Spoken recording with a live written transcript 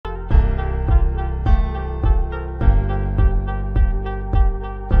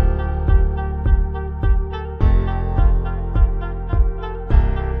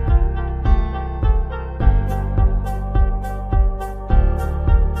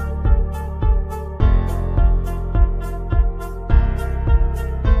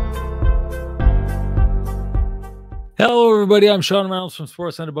Hello, everybody. I'm Sean Reynolds from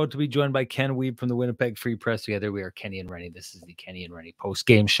Sportsnet, about to be joined by Ken Weeb from the Winnipeg Free Press. Together, we are Kenny and Renny. This is the Kenny and Renny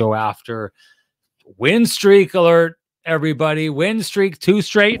post-game show after win streak alert, everybody. Win streak, 2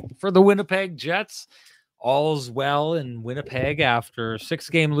 straight for the Winnipeg Jets. All's well in Winnipeg after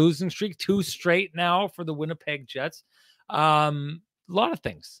 6-game losing streak, 2 straight now for the Winnipeg Jets. A lot of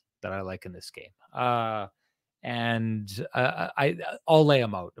things that I like in this game. I'll lay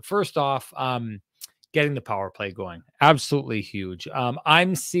them out. First off, getting the power play going, absolutely huge.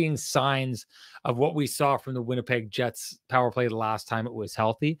 I'm seeing signs of what we saw from the Winnipeg Jets power play the last time it was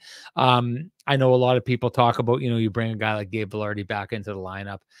healthy. I know a lot of people talk about, you bring a guy like Gabe Vilardi back into the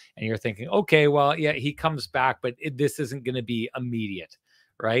lineup and you're thinking, okay, well, yeah, he comes back, but this isn't going to be immediate,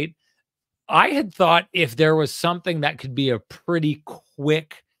 right? I had thought if there was something that could be a pretty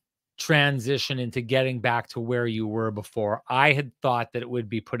quick transition into getting back to where you were before, I had thought that it would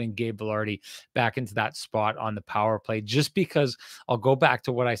be putting Gabe Vilardi back into that spot on the power play, just because I'll go back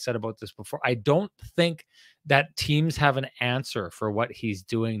to what I said about this before. I don't think that teams have an answer for what he's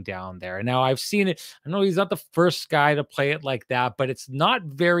doing down there. And now I've seen it. I know he's not the first guy to play it like that, but it's not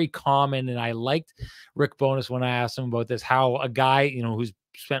very common. And I liked Rick Bowness when I asked him about this, how a guy, who's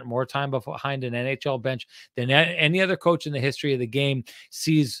spent more time behind an NHL bench than any other coach in the history of the game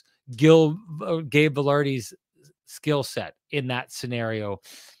sees Gabe Vilardi's skill set in that scenario.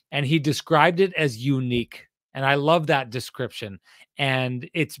 And he described it as unique. And I love that description. And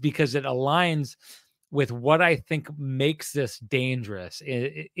it's because it aligns with what I think makes this dangerous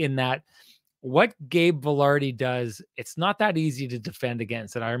in that what Gabe Vilardi does, it's not that easy to defend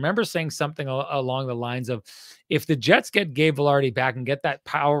against. And I remember saying something along the lines of, if the Jets get Gabe Vilardi back and get that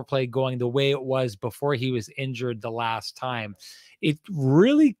power play going the way it was before he was injured the last time, it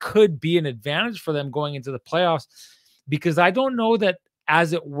really could be an advantage for them going into the playoffs, because I don't know that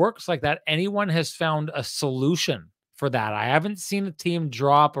as it works like that, anyone has found a solution for that. I haven't seen a team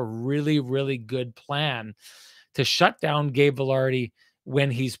drop a really, really good plan to shut down Gabe Vilardi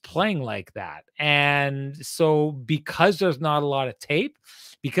when he's playing like that. And so because there's not a lot of tape,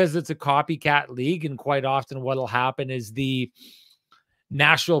 because it's a copycat league, and quite often what'll happen is the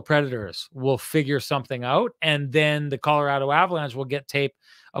Nashville Predators will figure something out, and then the Colorado Avalanche will get tape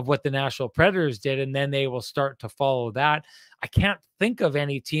of what the Nashville Predators did, and then they will start to follow that. I can't think of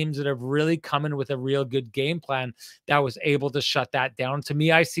any teams that have really come in with a real good game plan that was able to shut that down. To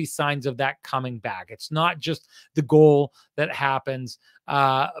me, I see signs of that coming back. It's not just the goal that happens,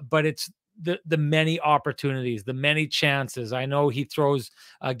 but it's the many opportunities, the many chances. I know he throws,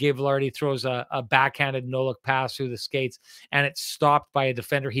 Gabe Vilardi throws a backhanded no-look pass through the skates, and it's stopped by a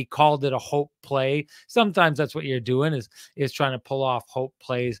defender. He called it a hope play. Sometimes that's what you're doing, is trying to pull off hope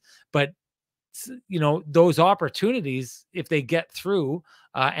plays. But those opportunities, if they get through,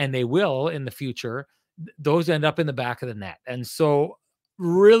 and they will in the future, those end up in the back of the net. And so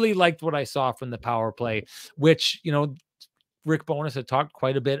really liked what I saw from the power play, which, Rick Bowness had talked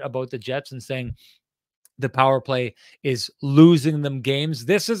quite a bit about the Jets and saying the power play is losing them games.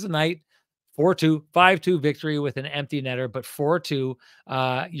 This is a night, 4-2, 5-2 victory with an empty netter, but 4-2,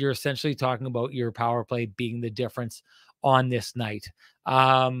 you're essentially talking about your power play being the difference on this night.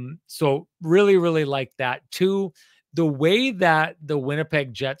 So really, really like that too. The way that the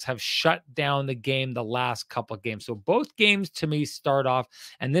Winnipeg Jets have shut down the game the last couple of games. So both games to me start off,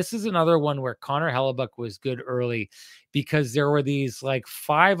 and this is another one where Connor Hellebuck was good early, because there were these like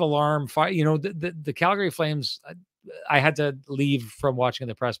 5-alarm fire. The Calgary Flames, I had to leave from watching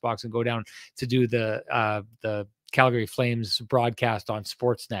the press box and go down to do the Calgary Flames broadcast on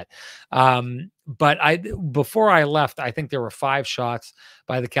Sportsnet. But before I left, I think there were 5 shots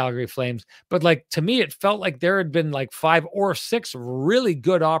by the Calgary Flames. But to me, it felt like there had been 5 or 6 really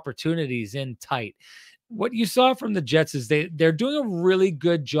good opportunities in tight. What you saw from the Jets is they're doing a really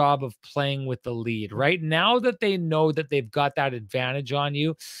good job of playing with the lead. Right now that they know that they've got that advantage on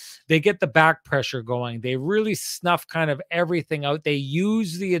you, they get the back pressure going. They really snuff kind of everything out. They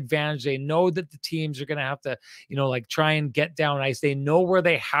use the advantage. They know that the teams are going to have to, try and get down ice. They know where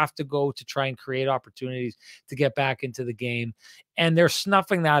they have to go to try and create opportunities to get back into the game. And they're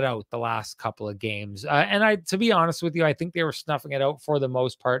snuffing that out the last couple of games. And to be honest with you, I think they were snuffing it out for the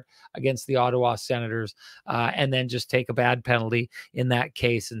most part against the Ottawa Senators, and then just take a bad penalty in that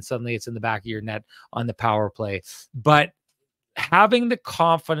case, and suddenly it's in the back of your net on the power play. But having the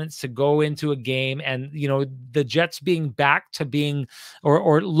confidence to go into a game, and the Jets being back to being,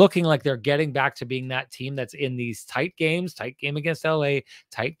 or looking like they're getting back to being that team that's in these tight games, tight game against LA,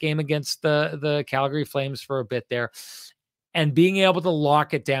 tight game against the Calgary Flames for a bit there. and being able to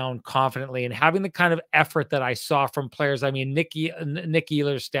lock it down confidently and having the kind of effort that I saw from players. I mean, Nick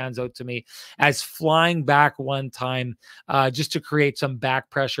Ehlers stands out to me as flying back one time just to create some back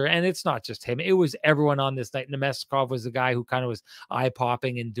pressure. And it's not just him. It was everyone on this night. Nemestikov was the guy who kind of was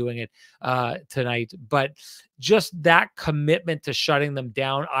eye-popping and doing it tonight. But just that commitment to shutting them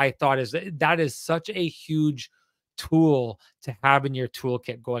down, I thought that is such a huge tool to have in your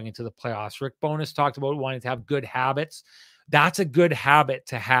toolkit going into the playoffs. Rick Bowness talked about wanting to have good habits. That's a good habit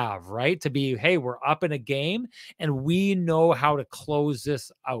to have, right? To be, hey, we're up in a game and we know how to close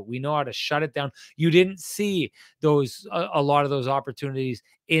this out. We know how to shut it down. You didn't see those, a lot of those opportunities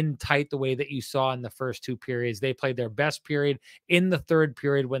in tight the way that you saw in the first two periods. They played their best period in the third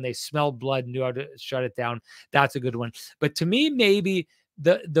period when they smelled blood, knew how to shut it down. That's a good one. But to me, maybe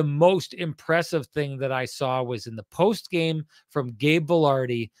the most impressive thing that I saw was in the post game from Gabe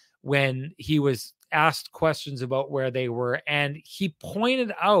Vilardi when he was asked questions about where they were, and he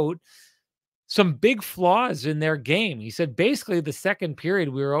pointed out some big flaws in their game. He said basically the second period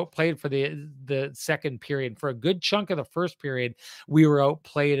we were outplayed for the second period. For a good chunk of the first period, we were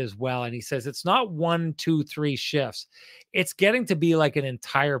outplayed as well. And he says it's not 1, 2, 3 shifts. It's getting to be like an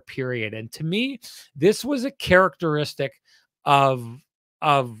entire period. And to me, this was a characteristic of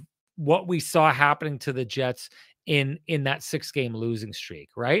what we saw happening to the Jets in that 6-game losing streak,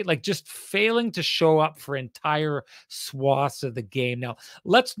 right? Like just failing to show up for entire swaths of the game. Now,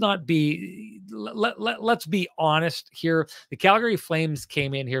 let's be honest here. The Calgary Flames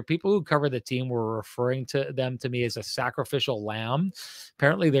came in here. People who cover the team were referring to them to me as a sacrificial lamb.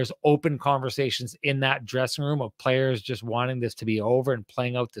 Apparently there's open conversations in that dressing room of players just wanting this to be over and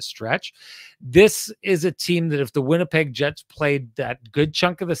playing out the stretch. This is a team that if the Winnipeg Jets played that good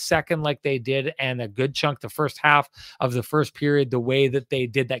chunk of the second like they did and a good chunk the first half of the first period the way that they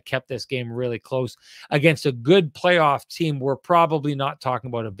did, that kept this game really close against a good playoff team, we're probably not talking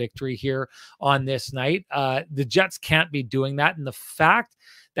about a victory here on this night. The Jets can't be doing that. And the fact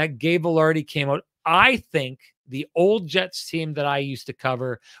that Gabe Vilardi came out, I think the old Jets team that I used to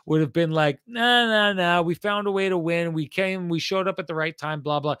cover would have been like, nah, we found a way to win. We showed up at the right time,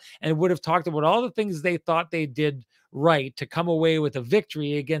 blah, blah, and would have talked about all the things they thought they did right to come away with a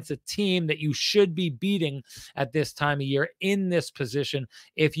victory against a team that you should be beating at this time of year in this position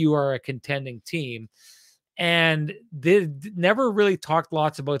if you are a contending team. And they never really talked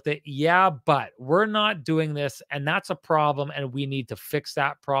lots about that. Yeah, but we're not doing this, and that's a problem, and we need to fix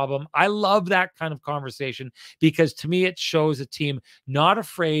that problem. I love that kind of conversation because to me, it shows a team not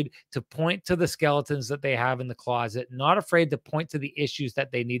afraid to point to the skeletons that they have in the closet, not afraid to point to the issues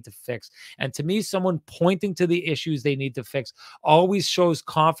that they need to fix. And to me, someone pointing to the issues they need to fix always shows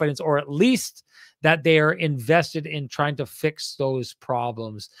confidence, or at least that they are invested in trying to fix those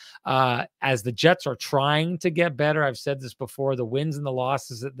problems. As the Jets are trying to get better, I've said this before, the wins and the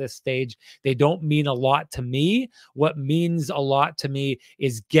losses at this stage, they don't mean a lot to me. What means a lot to me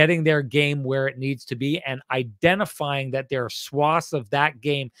is getting their game where it needs to be and identifying that there are swaths of that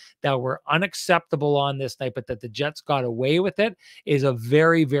game that were unacceptable on this night, but that the Jets got away with it is a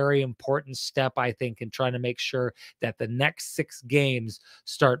very, very important step, I think, in trying to make sure that the next 6 games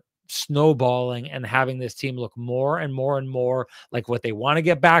start snowballing and having this team look more and more and more like what they want to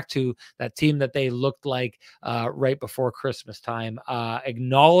get back to, that team that they looked like right before Christmas time.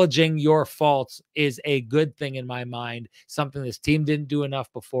 Acknowledging your faults is a good thing in my mind, something this team didn't do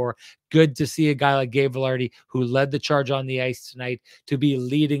enough before. Good to see a guy like Gabe Vilardi, who led the charge on the ice tonight, to be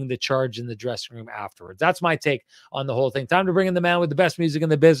leading the charge in the dressing room afterwards. That's my take on the whole thing. Time to bring in the man with the best music in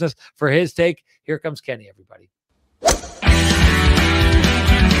the business for his take. Here comes Kenny, everybody.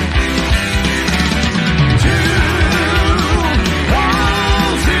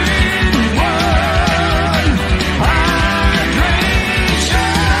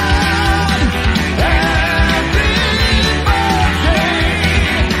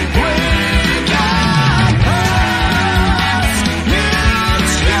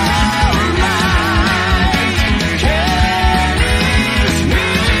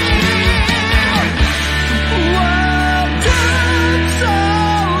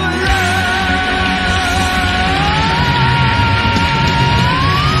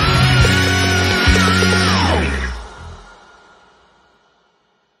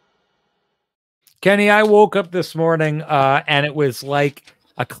 Kenny, I woke up this morning and it was like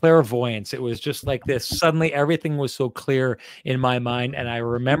a clairvoyance. It was just like this. Suddenly everything was so clear in my mind. And I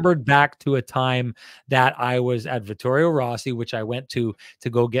remembered back to a time that I was at Vittorio Rossi, which I went to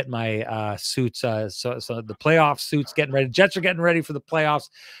go get my suits. So the playoff suits getting ready. Jets are getting ready for the playoffs.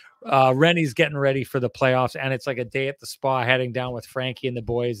 Rennie's getting ready for the playoffs, and it's like a day at the spa, heading down with Frankie and the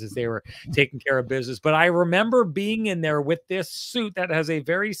boys as they were taking care of business. But I remember being in there with this suit that has a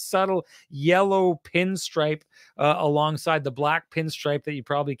very subtle yellow pinstripe alongside the black pinstripe that you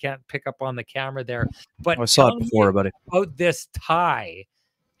probably can't pick up on the camera there. But I saw it before, buddy. About this tie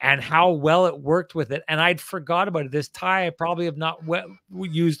and how well it worked with it. And I'd forgot about it. This tie I probably have not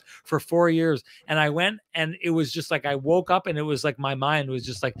used for 4 years. And I went, and it was just like, I woke up and it was like my mind was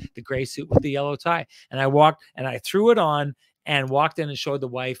just like the gray suit with the yellow tie. And I walked and I threw it on and walked in and showed the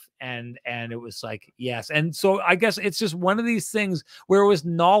wife, and it was like, yes. And so I guess it's just one of these things where it was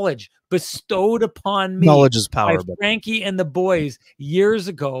knowledge bestowed upon me. Knowledge is power. By Frankie and the boys years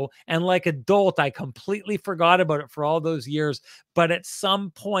ago. And like adult, I completely forgot about it for all those years. But at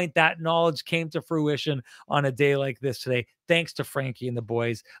some point, that knowledge came to fruition on a day like this today, thanks to Frankie and the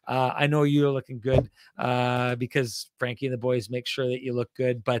boys. I know you're looking good because Frankie and the boys make sure that you look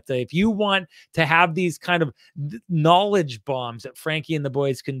good. But if you want to have these kind of knowledge bombs that Frankie and the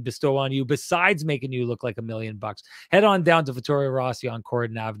boys can bestow on you, besides making you look like $1 million, head on down to Vittorio Rossi on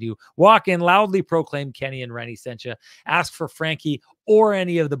Corydon Avenue. Walk in, loudly proclaim Kenny and Renny sent you. Ask for Frankie or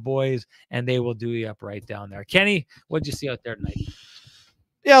any of the boys, and they will do you up right down there. Kenny, what'd you see out there tonight?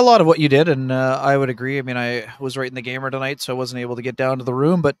 Yeah, a lot of what you did, and I would agree. I mean, I was right in the gamer tonight, so I wasn't able to get down to the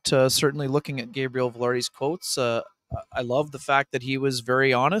room, but certainly looking at Gabriel Velarde's quotes, I love the fact that he was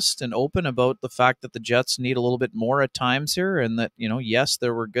very honest and open about the fact that the Jets need a little bit more at times here, and that, you know, yes,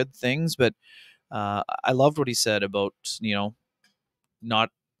 there were good things, but I loved what he said about, you know,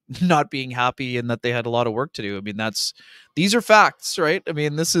 not being happy and that they had a lot of work to do. I mean, these are facts, right? I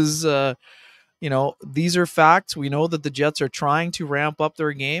mean, this is, you know, these are facts. We know that the Jets are trying to ramp up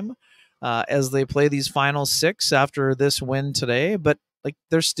their game as they play these final 6 after this win today, but like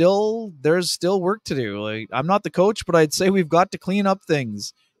there's still work to do. Like, I'm not the coach, but I'd say we've got to clean up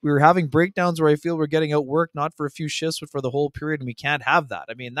things. We were having breakdowns where I feel we're getting outworked, not for a few shifts, but for the whole period, and we can't have that.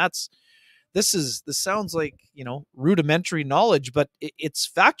 I mean, this sounds like, you know, rudimentary knowledge, but it's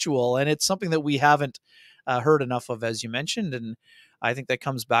factual, and it's something that we haven't heard enough of, as you mentioned. And I think that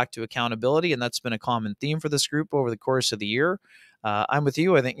comes back to accountability, and that's been a common theme for this group over the course of the year. I'm with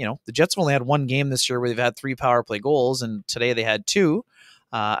you. I think, you know, the Jets have only had one game this year where they've had 3 power play goals, and today they had 2.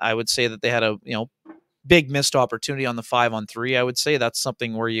 I would say that they had a, you know, big missed opportunity on the 5-on-3. I would say that's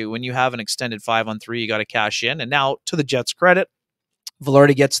something where when you have an extended 5-on-3, you got to cash in. And now, to the Jets' credit,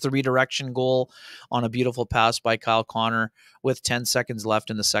 Velarde gets the redirection goal on a beautiful pass by Kyle Connor with 10 seconds left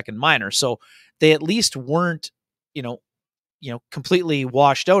in the second minor. So they at least weren't, you know, completely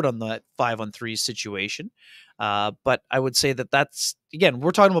washed out on the 5-on-3 situation. But I would say that that's, again, we're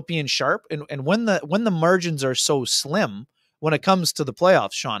talking about being sharp. And when the margins are so slim, when it comes to the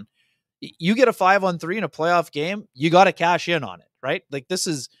playoffs, Sean, you get a 5-on-3 in a playoff game, you got to cash in on it, right? Like, this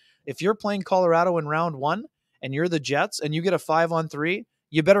is, if you're playing Colorado in round 1 and you're the Jets and you get a 5-on-3,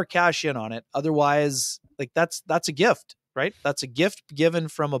 you better cash in on it. Otherwise, like, that's a gift, right? That's a gift given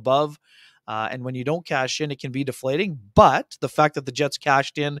from above. And when you don't cash in, it can be deflating. But the fact that the Jets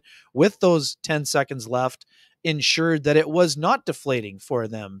cashed in with those 10 seconds left ensured that it was not deflating for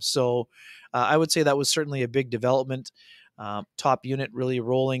them. So I would say that was certainly a big development. Top unit really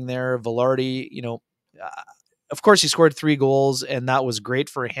rolling there. Velarde, you know, of course he scored 3 goals, and that was great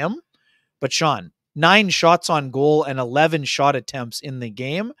for him. But Sean, 9 shots on goal and 11 shot attempts in the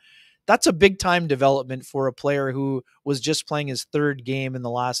game. That's a big time development for a player who was just playing his 3rd game in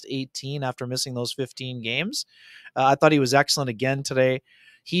the last 18 after missing those 15 games. I thought he was excellent again today.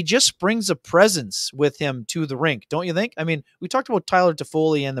 He just brings a presence with him to the rink, don't you think? I mean, we talked about Tyler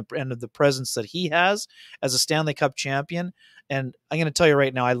Toffoli and the presence that he has as a Stanley Cup champion. And I'm going to tell you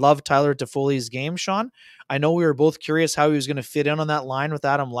right now, I love Tyler Toffoli's game, Sean. I know we were both curious how he was going to fit in on that line with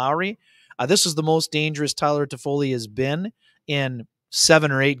Adam Lowry. This is the most dangerous Tyler Toffoli has been in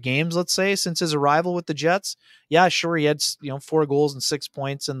 7 or 8 games, let's say, since his arrival with the Jets. Yeah, sure, he had 4 goals and 6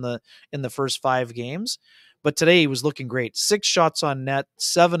 points in the first 5 games, but today he was looking great. 6 shots on net,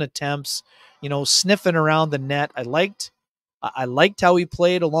 7 attempts, sniffing around the net. I liked how he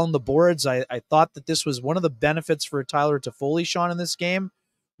played along the boards. I thought that this was one of the benefits for Tyler Toffoli, Sean, in this game,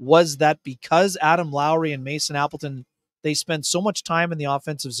 was that because Adam Lowry and Mason Appleton, they spend so much time in the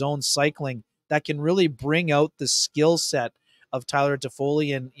offensive zone cycling, that can really bring out the skill set of Tyler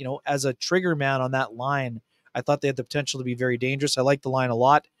Toffoli. And, as a trigger man on that line, I thought they had the potential to be very dangerous. I like the line a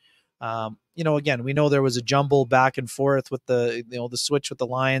lot. Again, we know there was a jumble back and forth with the switch with the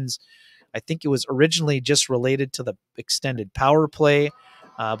lines. I think it was originally just related to the extended power play,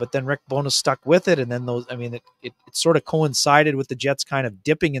 but then Rick Bowness stuck with it. And then it sort of coincided with the Jets kind of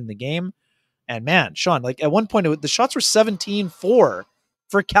dipping in the game. And man, Sean, like at one point, the shots were 17-4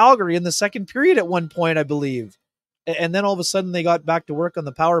 for Calgary in the second period at one point, I believe. And then all of a sudden they got back to work on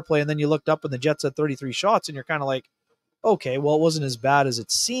the power play, and then you looked up and the Jets had 33 shots, and you're kind of like, okay, well, it wasn't as bad as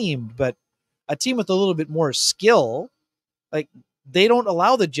it seemed, but a team with a little bit more skill, like, they don't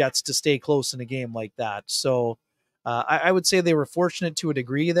allow the Jets to stay close in a game like that. So I would say they were fortunate to a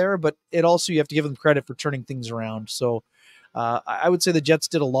degree there, but it also, you have to give them credit for turning things around. So I would say the Jets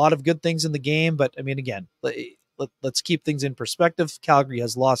did a lot of good things in the game, but I mean, again, let's keep things in perspective. Calgary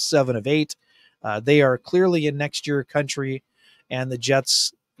has lost 7 of 8. They are clearly in next year country, and the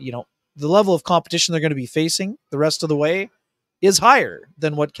Jets, you know, the level of competition they're going to be facing the rest of the way is higher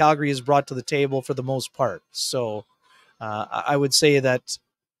than what Calgary has brought to the table for the most part. So I would say that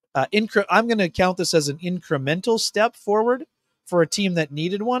I'm going to count this as an incremental step forward for a team that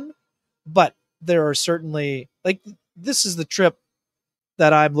needed one, but there are certainly, like, this is the trip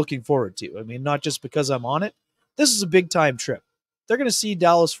that I'm looking forward to. I mean, not just because I'm on it. This is a big time trip. They're going to see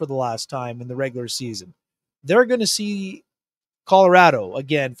Dallas for the last time in the regular season. They're going to see Colorado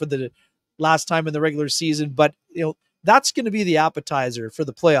again for the last time in the regular season, but you know, that's going to be the appetizer for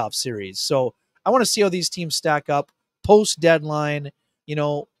the playoff series. So I want to see how these teams stack up post deadline, you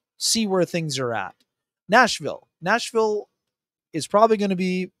know, see where things are at. Nashville is probably going to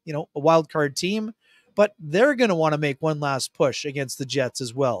be, you know, a wild card team, but they're going to want to make one last push against the Jets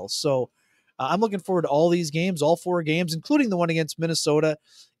as well. So I'm looking forward to all these games, all 4 games, including the one against Minnesota,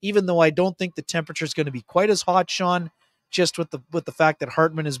 even though I don't think the temperature is going to be quite as hot, Sean, just with the fact that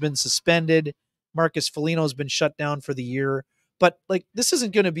Hartman has been suspended. Marcus Foligno has been shut down for the year. But like, this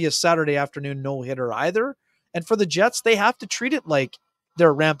isn't going to be a Saturday afternoon no-hitter either. And for the Jets, they have to treat it like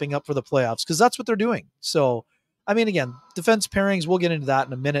they're ramping up for the playoffs, because that's what they're doing. So, I mean, again, defense pairings, we'll get into that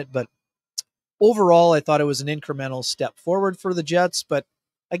in a minute. But overall, I thought it was an incremental step forward for the Jets. But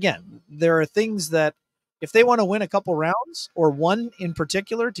again, there are things that if they want to win a couple rounds, or one in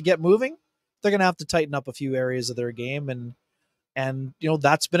particular to get moving, they're going to have to tighten up a few areas of their game. And you know,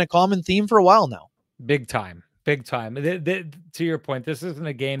 that's been a common theme for a while now. Big time. To your point, this isn't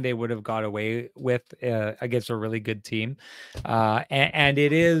a game they would have got away with against a really good team. And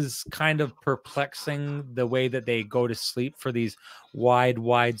it is kind of perplexing the way that they go to sleep for these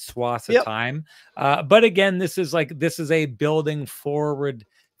wide swaths of time. But again, this is a building forward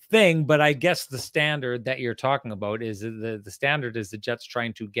thing. But I guess the standard that you're talking about is the standard is the Jets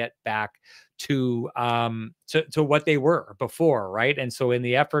trying to get back to what they were before, right? And so in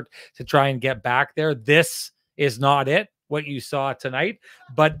the effort to try and get back there, this is not what you saw tonight,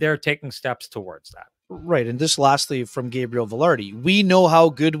 but they're taking steps towards that. Right. And this lastly from Gabriel Velarde, we know how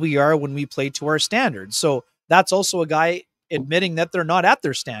good we are when we play to our standards. So that's also a guy admitting that they're not at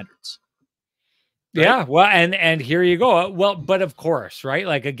their standards. Right? Yeah, well, and here you go. Well, but of course, right?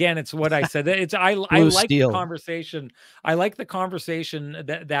 Like, again, it's what I said. I like the conversation. I like the conversation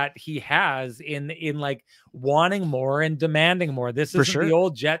that he has in like wanting more and demanding more. This is the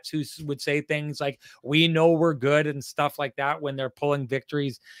old Jets who would say things like, "We know we're good" and stuff like that when they're pulling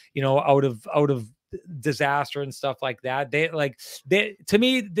victories, you know, out of disaster and stuff like that. To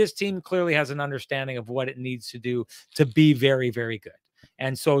me, this team clearly has an understanding of what it needs to do to be very, very good.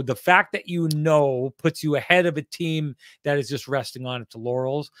 And so the fact that puts you ahead of a team that is just resting on its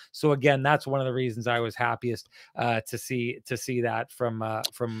laurels. So again, that's one of the reasons I was happiest to see that from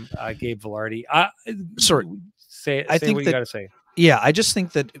Gabe Velarde. Sorry, say what you got to say. Yeah, I just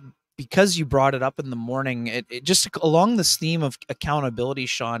think that because you brought it up in the morning, it just along this theme of accountability,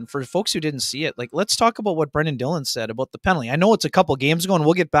 Sean, for folks who didn't see it, like, let's talk about what Brendan Dillon said about the penalty. I know it's a couple games ago and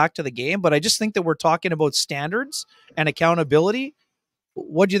we'll get back to the game, but I just think that we're talking about standards and accountability.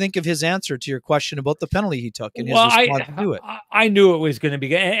 What do you think of his answer to your question about the penalty he took and his response to do it? I knew it was going to be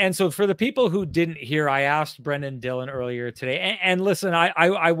good. And so for the people who didn't hear, I asked Brendan Dillon earlier today. And listen,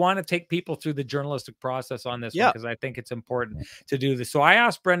 I want to take people through the journalistic process on this one, because I think it's important to do this. So I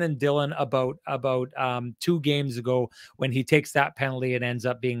asked Brendan Dillon about 2 games ago when he takes that penalty and ends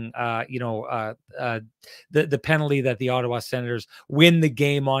up being the penalty that the Ottawa Senators win the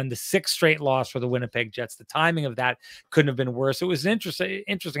game on, the 6th straight loss for the Winnipeg Jets. The timing of that couldn't have been worse. It was interesting. I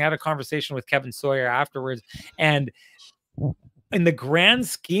had a conversation with Kevin Sawyer afterwards, and in the grand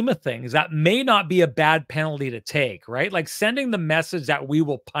scheme of things, that may not be a bad penalty to take, right? Like sending the message that we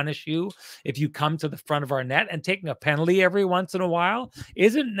will punish you if you come to the front of our net, and taking a penalty every once in a while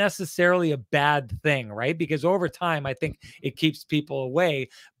isn't necessarily a bad thing, right? Because over time, I think it keeps people away,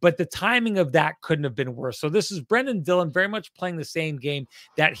 but the timing of that couldn't have been worse. So this is Brendan Dillon very much playing the same game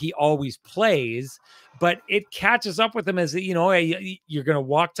that he always plays, but it catches up with him as, you know, you're going to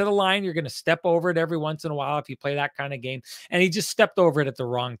walk to the line. You're going to step over it every once in a while if you play that kind of game. And he just stepped over it at the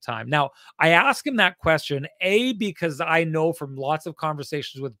wrong time. Now, I ask him that question, because I know from lots of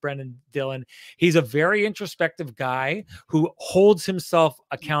conversations with Brendan Dillon, he's a very introspective guy who holds himself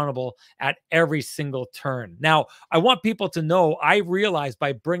accountable at every single turn. Now, I want people to know, I realize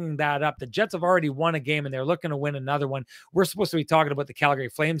by bringing that up, the Jets have already won a game and they're looking to win another one. We're supposed to be talking about the Calgary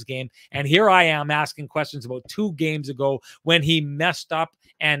Flames game. And here I am asking questions about 2 games ago when he messed up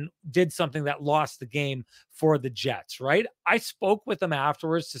and did something that lost the game for the Jets, right? I spoke with him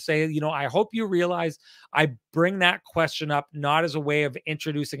afterwards to say, you know, I hope you realize I bring that question up not as a way of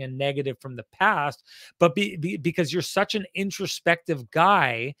introducing a negative from the past, but because you're such an introspective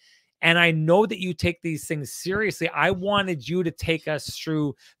guy. And I know that you take these things seriously. I wanted you to take us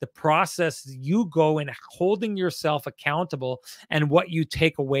through the process you go in holding yourself accountable and what you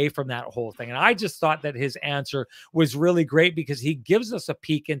take away from that whole thing. And I just thought that his answer was really great because he gives us a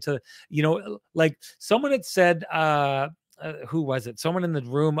peek into, you know, like someone had said, who was it? Someone in the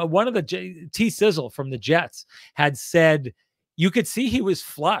room, one of the T Sizzle from the Jets had said, you could see he was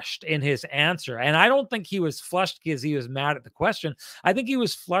flushed in his answer. And I don't think he was flushed because he was mad at the question. I think he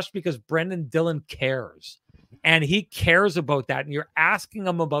was flushed because Brendan Dillon cares. And he cares about that. And you're asking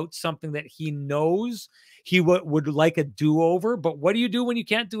him about something that he knows he would like a do-over. But what do you do when you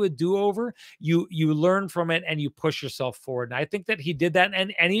can't do a do-over? You learn from it and you push yourself forward. And I think that he did that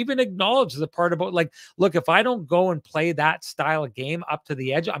and even acknowledged the part about, like, look, if I don't go and play that style of game up to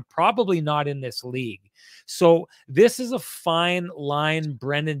the edge, I'm probably not in this league. So this is a fine line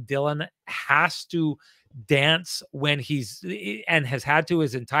Brendan Dillon has to dance when he's, and has had to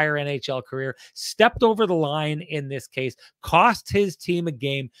his entire NHL career, stepped over the line in this case, cost his team a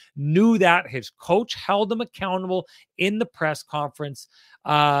game, knew that his coach held him accountable in the press conference.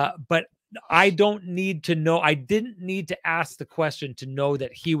 But I don't need to know. I didn't need to ask the question to know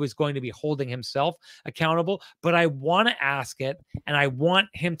that he was going to be holding himself accountable, but I want to ask it and I want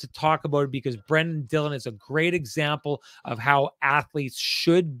him to talk about it because Brendan Dillon is a great example of how athletes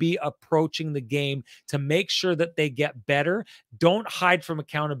should be approaching the game to make sure that they get better. Don't hide from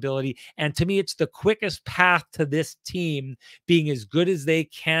accountability. And to me, it's the quickest path to this team being as good as they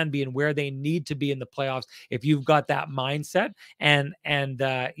can be and where they need to be in the playoffs if you've got that mindset. And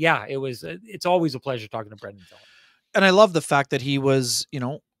yeah, it's always a pleasure talking to Brendan Dillon. And I love the fact that he was, you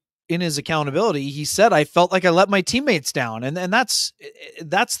know, in his accountability, he said, I felt like I let my teammates down. And that's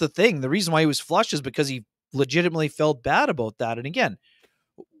the thing. The reason why he was flushed is because he legitimately felt bad about that. And again,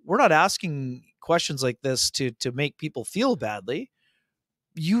 we're not asking questions like this to make people feel badly.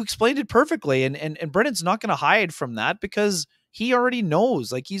 You explained it perfectly. And Brendan's not going to hide from that because he already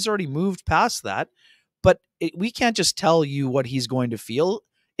knows, like he's already moved past that. But we can't just tell you what he's going to feel.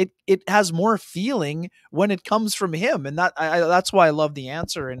 It has more feeling when it comes from him. And that's why I love the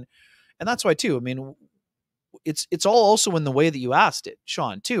answer. And that's why too, I mean, it's all also in the way that you asked it,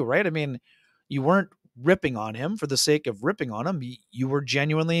 Sean, too, right? I mean, you weren't ripping on him for the sake of ripping on him. You were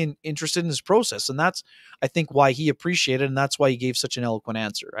genuinely interested in his process. And that's, I think, why he appreciated, and that's why he gave such an eloquent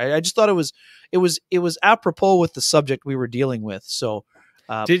answer. I just thought it was apropos with the subject we were dealing with. So,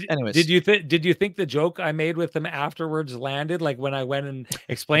 anyways, did you think the joke I made with him afterwards landed? Like when I went and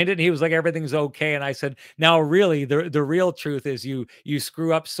explained it, and he was like, everything's okay. And I said, now really the real truth is you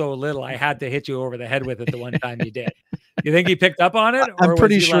screw up so little. I had to hit you over the head with it the one time you did. You think he picked up on it? I'm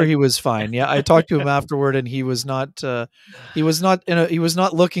pretty sure he was fine. Yeah. I talked to him afterward and he was not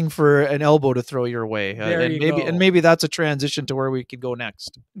looking for an elbow to throw your way. And maybe that's a transition to where we could go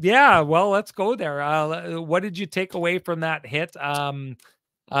next. Yeah. Well, let's go there. What did you take away from that hit?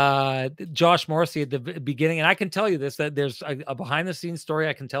 Josh Morrissey at the beginning, and I can tell you this, that there's a behind the scenes story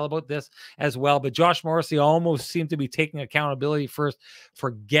I can tell about this as well, but Josh Morrissey almost seemed to be taking accountability first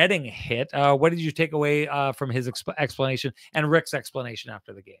for getting hit. What did you take away from his explanation and Rick's explanation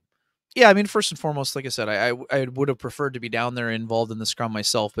after the game? Yeah, I mean, first and foremost, like I said, I would have preferred to be down there involved in the scrum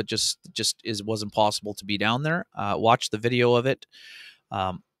myself, but just wasn't possible to be down there. Watch the video of it.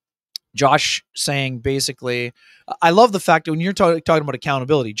 Josh saying basically, I love the fact that when you're talking about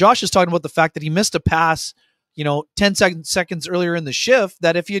accountability, Josh is talking about the fact that he missed a pass, 10 seconds earlier in the shift,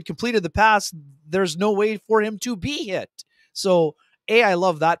 that if he had completed the pass, there's no way for him to be hit. So A, I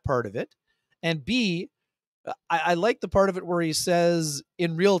love that part of it. And B, I like the part of it where he says,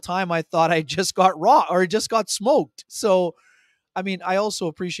 in real time, I thought I just got just got smoked. So, I mean, I also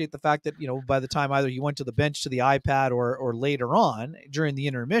appreciate the fact that, by the time either he went to the bench to the iPad or later on during the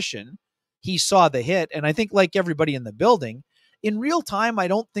intermission, he saw the hit. And I think, like everybody in the building, in real time, I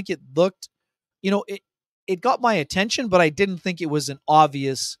don't think it looked, it got my attention, but I didn't think it was an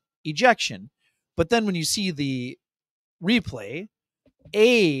obvious ejection. But then when you see the replay,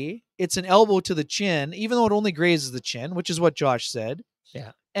 A, it's an elbow to the chin, even though it only grazes the chin, which is what Josh said.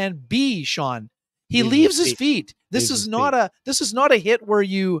 Yeah. And B, Sean, he leaves his feet. This is not a hit where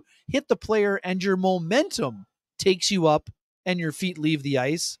you hit the player and your momentum takes you up and your feet leave the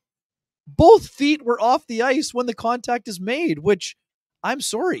ice. Both feet were off the ice when the contact is made, which, I'm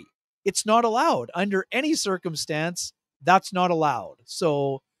sorry, it's not allowed. Under any circumstance, that's not allowed.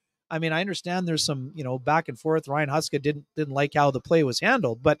 So, I mean, I understand there's some, back and forth. Ryan Huska didn't like how the play was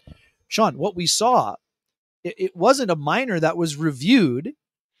handled. But, Sean, what we saw, it wasn't a minor that was reviewed.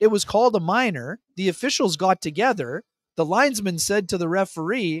 It was called a minor. The officials got together. The linesman said to the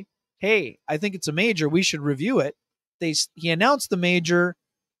referee, hey, I think it's a major. We should review it. He announced the major.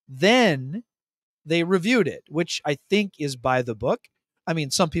 Then they reviewed it, which I think is by the book. I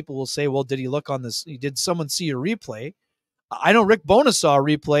mean, some people will say, well, did he look on this? Did someone see a replay? I know Rick Bowness saw a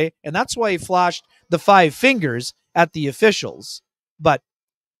replay, and that's why he flashed the 5 fingers at the officials. But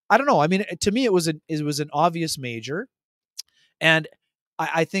I don't know. I mean, to me, it was an obvious major. And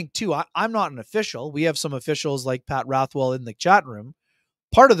I think, too, I'm not an official. We have some officials like Pat Rathwell in the chat room.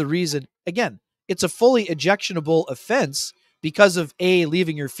 Part of the reason, again, it's a fully ejectionable offense because of A,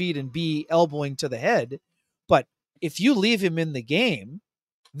 leaving your feet, and B, elbowing to the head. But if you leave him in the game,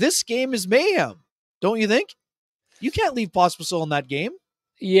 this game is mayhem. Don't you think? You can't leave Pospisil in that game.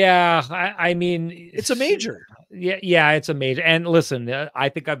 Yeah, I mean, it's a major. Yeah, it's a major. And listen, I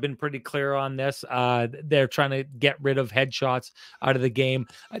think I've been pretty clear on this. They're trying to get rid of headshots out of the game.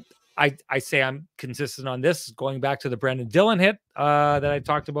 I say I'm consistent on this, going back to the Brendan Dillon hit that I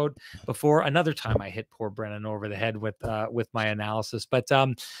talked about before. Another time I hit poor Brennan over the head with my analysis, but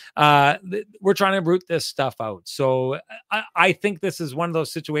we're trying to root this stuff out. So I think this is one of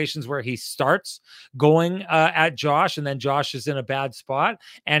those situations where he starts going at Josh, and then Josh is in a bad spot,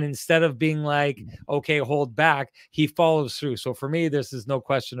 and instead of being like, okay, hold back, he follows through. So for me, this is no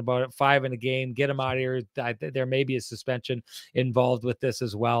question about it. 5 in a game, get him out of here. There may be a suspension involved with this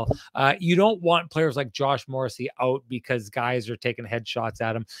as well. You don't want players like Josh Morrissey out because guys are taking headshots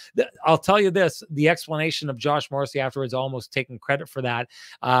at him. I'll tell you this, the explanation of Josh Morrissey afterwards, almost taking credit for that.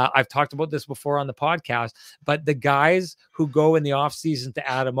 I've talked about this before on the podcast, but the guys who go in the offseason to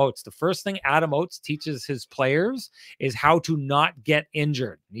Adam Oates, the first thing Adam Oates teaches his players is how to not get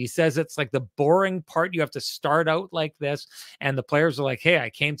injured. He says it's like the boring part. You have to start out like this. And the players are like, hey, I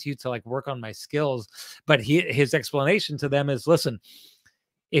came to you to like work on my skills. But his explanation to them is, listen,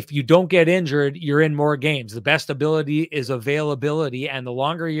 if you don't get injured, you're in more games. The best ability is availability. And the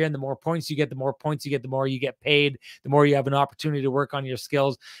longer you're in, the more points you get, the more you get paid, the more you have an opportunity to work on your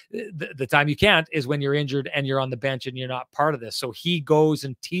skills. The time you can't is when you're injured and you're on the bench and you're not part of this. So he goes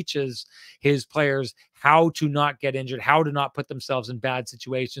and teaches his players how to not get injured, how to not put themselves in bad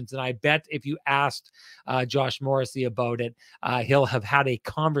situations. And I bet if you asked Josh Morrissey about it, he'll have had a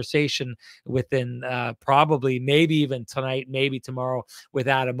conversation within probably maybe even tonight, maybe tomorrow with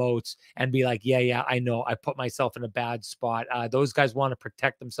Adam Oates and be like, yeah, I know I put myself in a bad spot. Those guys want to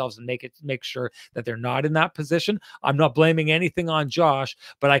protect themselves and make sure that they're not in that position. I'm not blaming anything on Josh,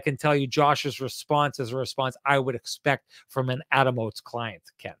 but I can tell you Josh's response is a response I would expect from an Adam Oates client,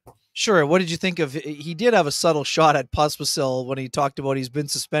 Ken. Sure. What did you think of? He did have a subtle shot at Pospisil when he talked about he's been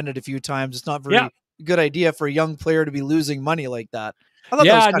suspended a few times. It's not very good idea for a young player to be losing money like that. I thought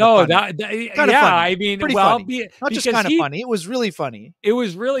that was kind of funny. I mean, pretty funny. Not just kind of funny. It was really funny. It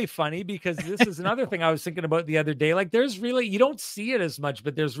was really funny because this is another thing I was thinking about the other day. Like there's really, you don't see it as much,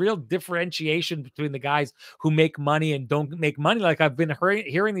 but there's real differentiation between the guys who make money and don't make money. Like I've been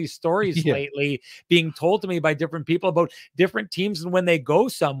hearing these stories lately being told to me by different people about different teams and when they go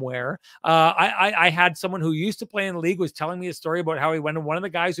somewhere. I had someone who used to play in the league was telling me a story about how he went, and one of the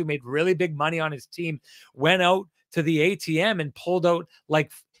guys who made really big money on his team went out to the ATM and pulled out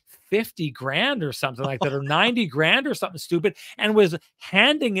like 50 grand or something like that, or 90 grand or something stupid, and was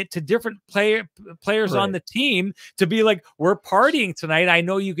handing it to different players on the team to be like, we're partying tonight. I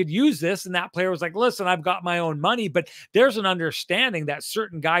know you could use this. And that player was like, listen, I've got my own money, but there's an understanding that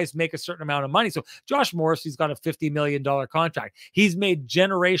certain guys make a certain amount of money. So Josh Morrissey's got a $50 million contract. He's made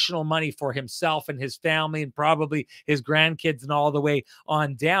generational money for himself and his family and probably his grandkids and all the way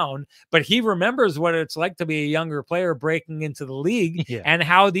on down. But he remembers what it's like to be a younger player breaking into the league and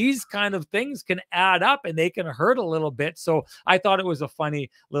how these these kind of things can add up and they can hurt a little bit. So I thought it was a funny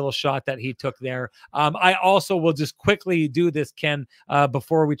little shot that he took there. I also will just quickly do this, Ken,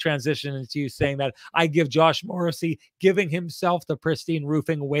 before we transition into you saying that I give Josh Morrissey giving himself the Pristine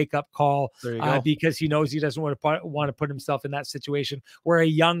Roofing wake-up call because he knows he doesn't want to put himself in that situation where a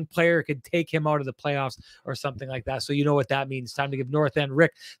young player could take him out of the playoffs or something like that. So you know what that means. Time to give North End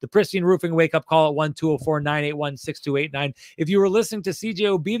Rick the Pristine Roofing wake-up call at 1-204-981-6289. If you were listening to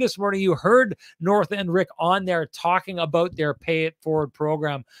CJOB this morning, you heard North End Rick on there talking about their Pay It Forward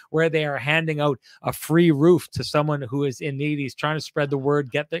program where they are handing out a free roof to someone who is in need. He's trying to spread the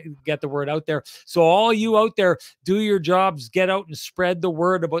word, get the word out there. So all you out there, do your jobs, get out and spread the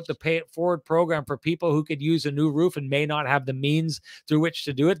word about the Pay It Forward program for people who could use a new roof and may not have the means through which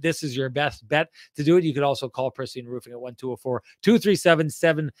to do it. This is your best bet to do it. You could also call Pristine Roofing at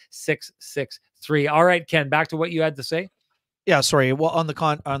 1-204-237-7663. All right, Ken, back to what you had to say. Yeah, sorry. Well, on the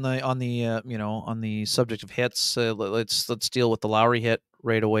subject of hits, let's deal with the Lowry hit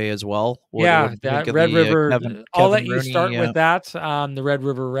right away as well. That Red River. I'll let you start with that. The Red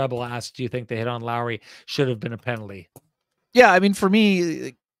River Rebel asked, "Do you think the hit on Lowry should have been a penalty?" Yeah, I mean, for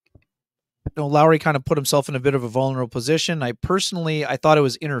me, Lowry kind of put himself in a bit of a vulnerable position. I thought it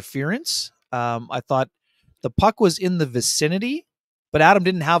was interference. I thought the puck was in the vicinity, but Adam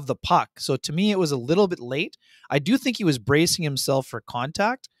didn't have the puck. So to me, it was a little bit late. I do think he was bracing himself for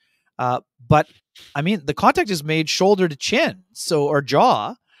contact. But I mean, the contact is made shoulder to chin, or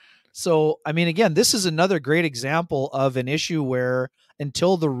jaw. So, I mean, again, this is another great example of an issue where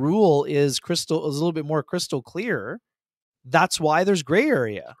until the rule is a little bit more crystal clear, that's why there's gray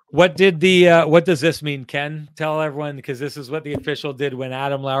area. What does this mean, Ken? Tell everyone, because this is what the official did when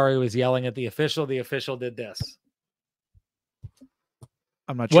Adam Lowry was yelling at the official. The official did this.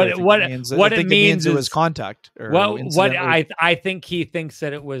 I'm not sure what it means it was contact. I think he thinks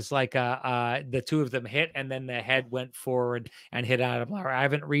that it was like the two of them hit and then the head went forward and hit Adam Lowry. I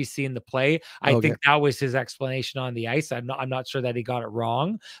haven't re-seen the play. I think that was his explanation on the ice. I'm not sure that he got it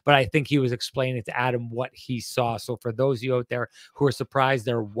wrong, but I think he was explaining to Adam what he saw. So for those of you out there who are surprised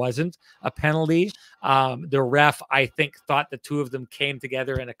there wasn't a penalty, the ref, I think, thought the two of them came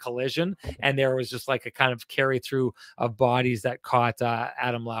together in a collision and there was just like a kind of carry through of bodies that caught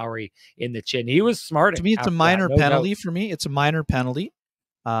Adam Lowry in the chin. He was smart. To me, it's a minor penalty. For me, it's a minor penalty.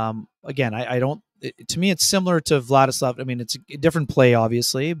 Again, I don't. To me, it's similar to Vladislav. I mean, it's a different play,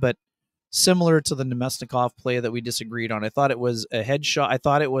 obviously, but similar to the Nemesnikov play that we disagreed on. I thought it was a headshot. I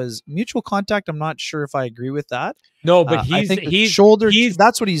thought it was mutual contact. I'm not sure if I agree with that. No, but he's shoulder.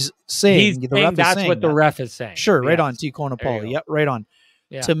 That's what he's saying. That's what the ref is saying. Sure, right on. Tikhon Pauly. Yep, right on.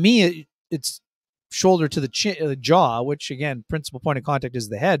 Yeah. To me, it's shoulder to the jaw, which again, principal point of contact is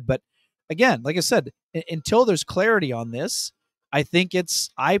the head. But again, like I said, until there's clarity on this, I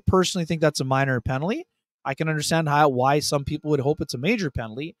personally think that's a minor penalty. I can understand why some people would hope it's a major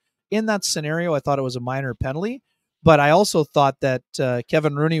penalty. In that scenario, I thought it was a minor penalty, but I also thought that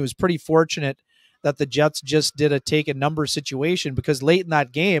Kevin Renny was pretty fortunate that the Jets just did a take a number situation, because late in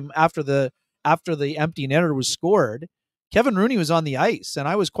that game, after the empty netter was scored, Kevin Renny was on the ice, and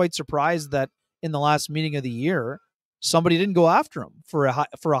I was quite surprised that in the last meeting of the year, somebody didn't go after him for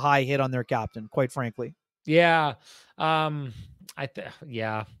a high hit on their captain, quite frankly. Yeah.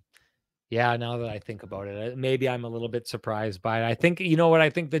 Yeah, now that I think about it, maybe I'm a little bit surprised by it. I think, you know what, I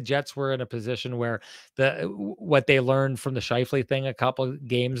think the Jets were in a position where what they learned from the Scheifele thing a couple of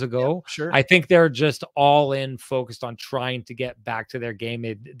games ago, yeah, sure. I think they're just all in, focused on trying to get back to their game.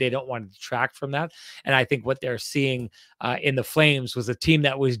 They don't want to detract from that. And I think what they're seeing in the Flames was a team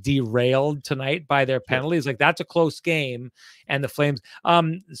that was derailed tonight by their penalties. Like, that's a close game. And the Flames,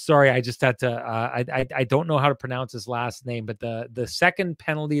 sorry, I just had to, I don't know how to pronounce his last name, but the second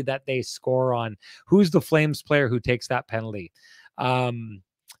penalty that they score on, who's the Flames player who takes that penalty?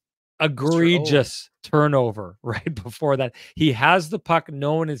 Egregious turnover right before that. He has the puck,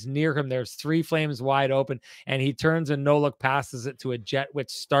 no one is near him, there's three Flames wide open, and he turns and no look passes it to a Jet, which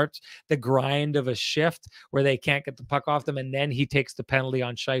starts the grind of a shift where they can't get the puck off them, and then he takes the penalty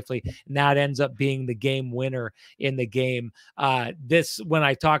on Scheifele, and that ends up being the game winner in the game. When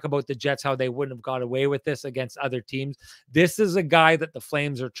I talk about the Jets, how they wouldn't have got away with this against other teams, this is a guy that the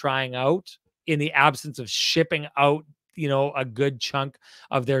Flames are trying out in the absence of shipping out a good chunk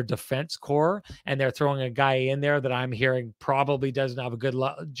of their defense core, and they're throwing a guy in there that I'm hearing probably doesn't have a good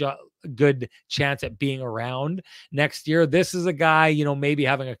good chance at being around next year. This is a guy, you know, maybe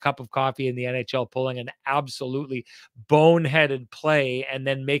having a cup of coffee in the NHL, pulling an absolutely boneheaded play and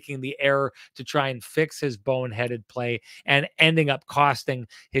then making the error to try and fix his boneheaded play and ending up costing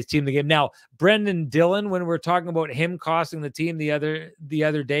his team the game. Now, Brendan Dillon, when we're talking about him costing the team the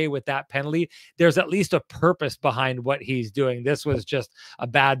other day with that penalty, there's at least a purpose behind what he's doing. This was just a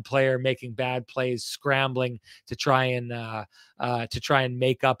bad player making bad plays, scrambling to try and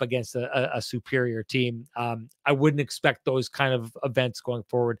make up against a superior team. I wouldn't expect those kind of events going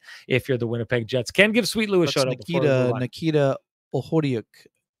forward if you're the Winnipeg Jets. Ken, give Sweet Lou a shout out. Nikita Ohodiuk.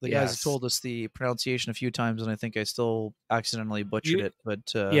 The guys Yes. have told us the pronunciation a few times, and I think I still accidentally butchered it.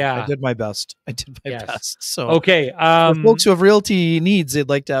 But yeah. I did my best. Best. So okay, for folks who have realty needs they'd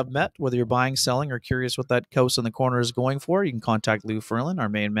like to have met, whether you're buying, selling, or curious what that house in the corner is going for, you can contact Lou Ferlin, our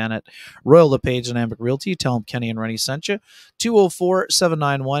main man at Royal LePage and Ambic Realty. Tell him Kenny and Renny sent you.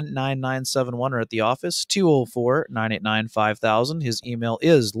 204-791-9971 or at the office. 204-989-5000. His email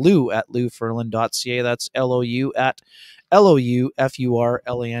is lou@louferlin.ca. That's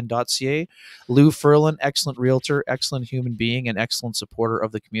LOUFURLAN.ca. Lou Ferlin, excellent realtor, excellent human being, and excellent supporter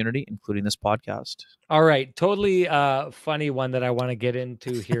of the community, including this podcast. All right. Totally funny one that I want to get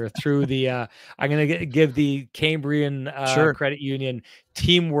into here through the, I'm going to give the Cambrian Credit Union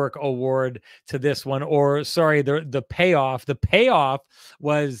Teamwork Award to this one, or sorry, the payoff. The payoff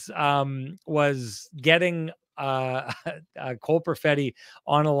was getting Cole Perfetti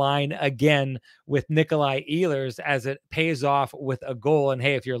on a line again with Nikolai Ehlers as it pays off with a goal. And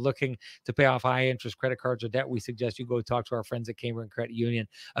hey, if you're looking to pay off high interest credit cards or debt, we suggest you go talk to our friends at Cambrian Credit Union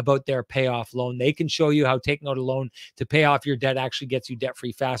about their payoff loan. They can show you how taking out a loan to pay off your debt actually gets you debt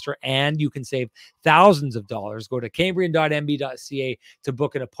free faster, and you can save thousands of dollars. Go to cambrian.mb.ca to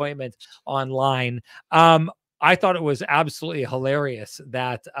book an appointment online. I thought it was absolutely hilarious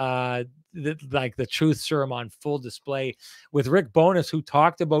that like the truth serum on full display with Rick Bowness, who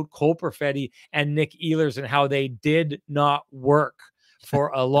talked about Cole Perfetti and Nick Ehlers and how they did not work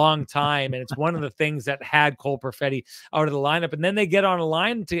for a long time. And it's one of the things that had Cole Perfetti out of the lineup. And then they get on a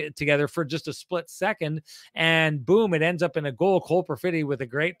line together for just a split second, and boom, it ends up in a goal. Cole Perfetti with a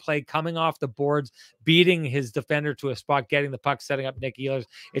great play coming off the boards, beating his defender to a spot, getting the puck, setting up Nick Ehlers.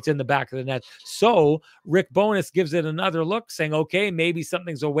 It's in the back of the net. So Rick Bowness gives it another look, saying, okay, maybe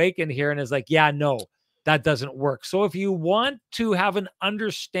something's awakened here, and is like, yeah, no, that doesn't work. So if you want to have an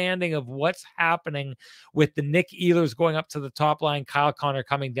understanding of what's happening with the Nick Ehlers going up to the top line, Kyle Connor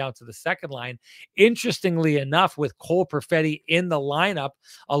coming down to the second line, interestingly enough, with Cole Perfetti in the lineup,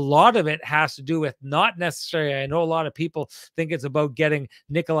 a lot of it has to do with not necessarily, I know a lot of people think it's about getting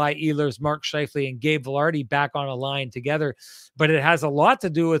Nikolai Ehlers, Mark Scheifele, and Gabe Vilardi back on a line together, but it has a lot to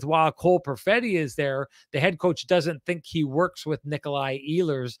do with while Cole Perfetti is there, the head coach doesn't think he works with Nikolai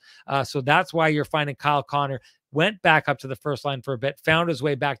Ehlers. So that's why you're finding Kyle Connor went back up to the first line for a bit, found his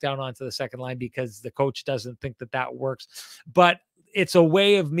way back down onto the second line because the coach doesn't think that works. But it's a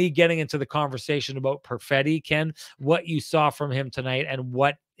way of me getting into the conversation about Perfetti, Ken, what you saw from him tonight and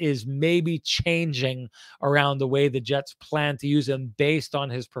what is maybe changing around the way the Jets plan to use him based on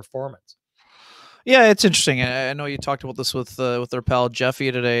his performance. Yeah, it's interesting. I know you talked about this with our pal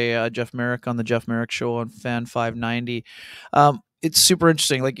Jeffy today, Jeff Merrick on the Jeff Merrick Show on Fan 590. It's super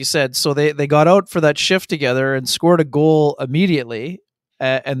interesting, like you said. So they got out for that shift together and scored a goal immediately,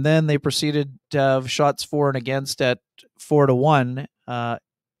 and then they proceeded to have shots for and against at 4-1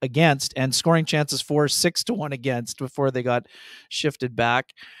 against, and scoring chances for 6-1 against before they got shifted back.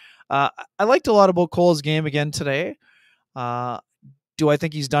 I liked a lot about Cole's game again today. Do I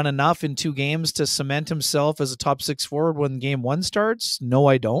think he's done enough in 2 games to cement himself as a top 6 forward when game 1 starts? No,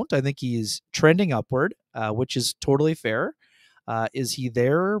 I don't. I think he is trending upward, which is totally fair. Is he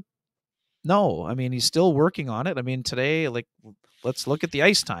there? No. I mean, he's still working on it. I mean, today, like, let's look at the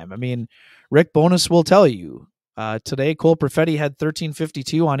ice time. I mean, Rick Bowness will tell you, today Cole Perfetti had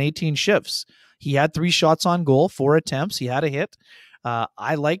 13:52 on 18 shifts. He had 3 shots on goal, 4 attempts. He had a hit.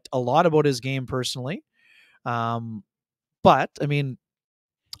 I liked a lot about his game personally. But, I mean,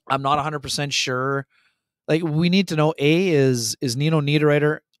 I'm not 100% sure. Like, we need to know, is Nino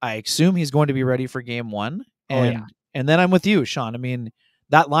Niederreiter, I assume he's going to be ready for game 1. And then I'm with you, Sean. I mean,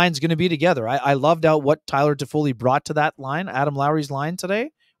 that line's going to be together. I loved out what Tyler Toffoli brought to that line, Adam Lowry's line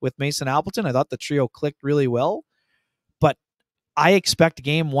today with Mason Appleton. I thought the trio clicked really well. But I expect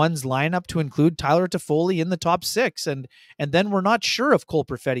game 1's lineup to include Tyler Toffoli in the top 6. And then we're not sure if Cole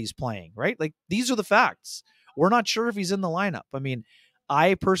Perfetti's playing, right? Like, these are the facts. We're not sure if he's in the lineup. I mean,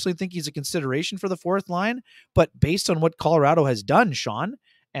 I personally think he's a consideration for the 4th line, but based on what Colorado has done, Sean,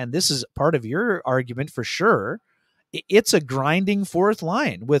 and this is part of your argument for sure, it's a grinding fourth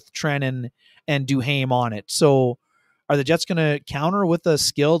line with Trennan and Duhaime on it. So are the Jets going to counter with a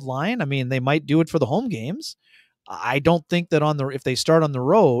skilled line? I mean, they might do it for the home games. I don't think that if they start on the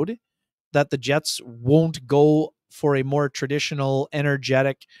road, that the Jets won't go for a more traditional,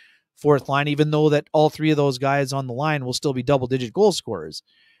 energetic fourth line, even though that all three of those guys on the line will still be double-digit goal scorers.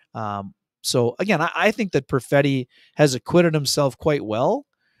 So again, I think that Perfetti has acquitted himself quite well,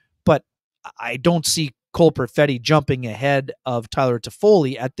 but I don't see Cole Perfetti jumping ahead of Tyler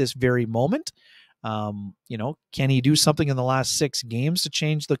Toffoli at this very moment. Can he do something in the last 6 games to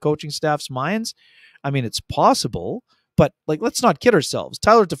change the coaching staff's minds? I mean, it's possible, but let's not kid ourselves.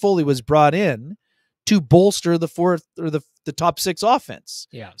 Tyler Toffoli was brought in to bolster the fourth or the top 6 offense.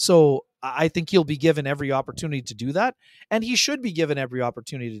 Yeah. So I think he'll be given every opportunity to do that, and he should be given every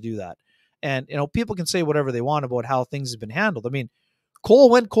opportunity to do that. And people can say whatever they want about how things have been handled. I mean, Cole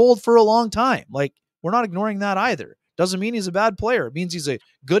went cold for a long time. We're not ignoring that either. Doesn't mean he's a bad player. It means he's a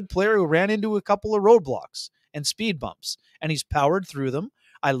good player who ran into a couple of roadblocks and speed bumps, and he's powered through them.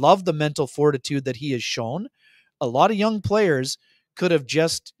 I love the mental fortitude that he has shown. A lot of young players could have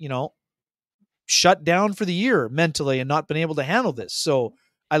just, shut down for the year mentally and not been able to handle this. So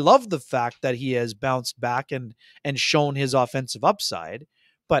I love the fact that he has bounced back and shown his offensive upside.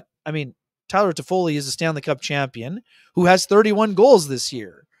 But I mean, Tyler Toffoli is a Stanley Cup champion who has 31 goals this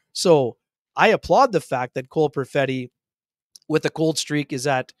year. So I applaud the fact that Cole Perfetti with a cold streak is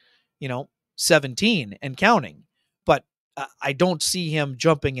at, 17 and counting. But I don't see him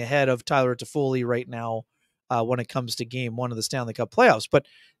jumping ahead of Tyler Toffoli right now when it comes to game 1 of the Stanley Cup playoffs. But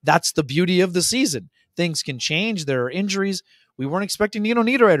that's the beauty of the season. Things can change. There are injuries. We weren't expecting Nino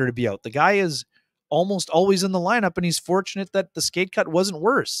Niederreiter to be out. The guy is almost always in the lineup, and he's fortunate that the skate cut wasn't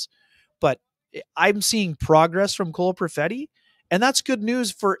worse. But I'm seeing progress from Cole Perfetti, and that's good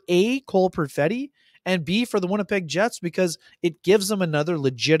news for A, Cole Perfetti, and B, for the Winnipeg Jets, because it gives them another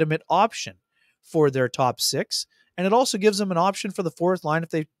legitimate option for their top 6. And it also gives them an option for the fourth line if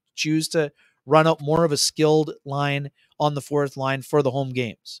they choose to run up more of a skilled line on the fourth line for the home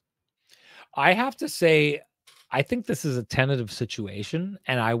games. I have to say, I think this is a tentative situation,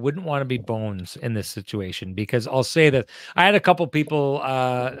 and I wouldn't want to be Bones in this situation, because I'll say that I had a couple people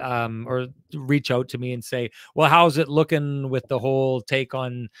or reach out to me and say, well, how's it looking with the whole take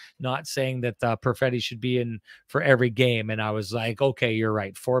on not saying that Perfetti should be in for every game? And I was like, okay, you're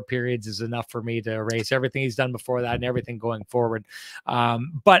right. 4 periods is enough for me to erase everything he's done before that and everything going forward.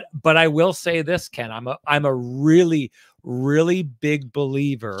 But I will say this, Ken, I'm a really big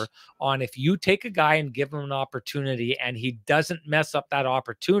believer on, if you take a guy and give him an opportunity and he doesn't mess up that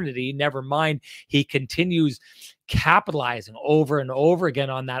opportunity, never mind, he continues capitalizing over and over again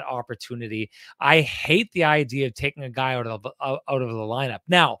on that opportunity. I hate the idea of taking a guy out of the lineup.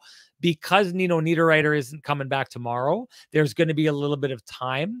 Now, because Nino Niederreiter isn't coming back tomorrow, there's going to be a little bit of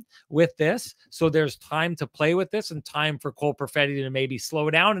time with this. So there's time to play with this and time for Cole Perfetti to maybe slow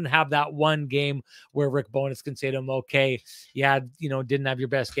down and have that one game where Rick Bowness can say to him, okay, yeah, didn't have your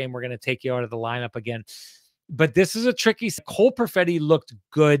best game. We're going to take you out of the lineup again. But this is a tricky. Cole Perfetti looked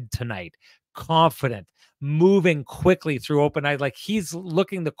good tonight, confident, moving quickly through open eyes. Like, he's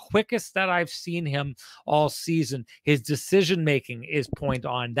looking the quickest that I've seen him all season. His decision-making is point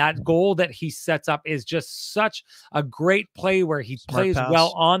on. That goal that he sets up is just such a great play where he plays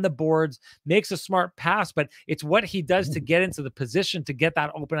well on the boards, makes a smart pass, but it's what he does to get into the position to get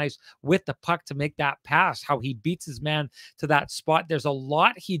that open ice with the puck to make that pass, how he beats his man to that spot. There's a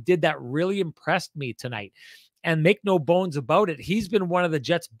lot he did that really impressed me tonight. And make no bones about it, he's been one of the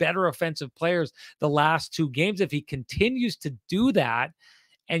Jets' better offensive players the last 2 games. If he continues to do that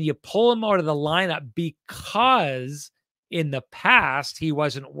and you pull him out of the lineup because in the past he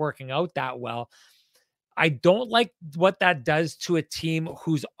wasn't working out that well, I don't like what that does to a team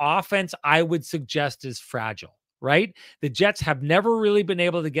whose offense I would suggest is fragile. Right? The Jets have never really been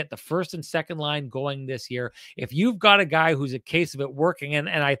able to get the first and second line going this year. If you've got a guy who's a case of it working, and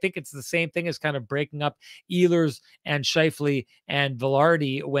I think it's the same thing as kind of breaking up Ehlers and Scheifele and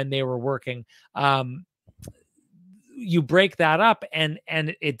Velarde when they were working, you break that up and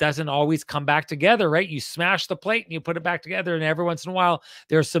it doesn't always come back together, right? You smash the plate and you put it back together, and every once in a while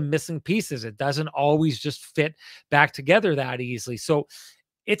there's some missing pieces. It doesn't always just fit back together that easily. So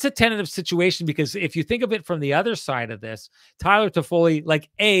it's a tentative situation, because if you think of it from the other side of this, Tyler Toffoli,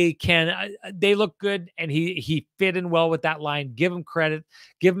 they look good, and he fit in well with that line. Give him credit,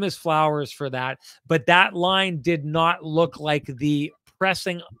 give him his flowers for that. But that line did not look like the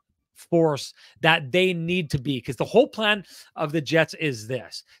pressing force that they need to be, because the whole plan of the Jets is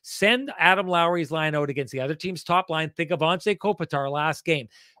this: send Adam Lowry's line out against the other team's top line. Think of Anze Kopitar last game.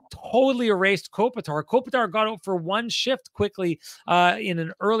 totally erased Kopitar. Kopitar got out for one shift quickly in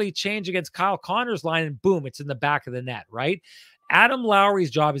an early change against Kyle Connor's line, and boom, it's in the back of the net, right? Adam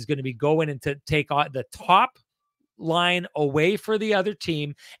Lowry's job is going to be going and to take on the top line away for the other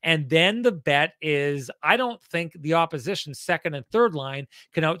team. And then the bet is, I don't think the opposition's second and third line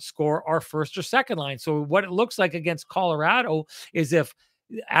can outscore our first or second line. So what it looks like against Colorado is if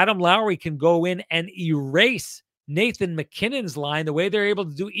Adam Lowry can go in and erase Nathan McKinnon's line the way they're able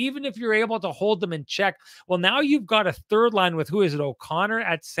to do, even if you're able to hold them in check. Well, now you've got a third line with, who is it? O'Connor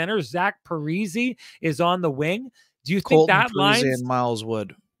at center. Zach Parisi is on the wing. Do you think that line and Miles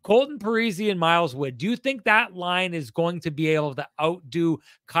Wood? Colton Parisi and Miles Wood. Do you think that line is going to be able to outdo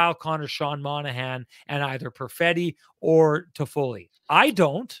Kyle Connor, Sean Monahan, and either Perfetti or Toffoli? I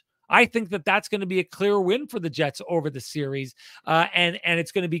don't. I think that that's going to be a clear win for the Jets over the series. And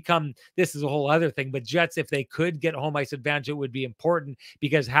it's going to become, this is a whole other thing, but Jets, if they could get home ice advantage, it would be important,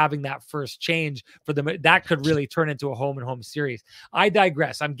 because having that first change for them, that could really turn into a home and home series. I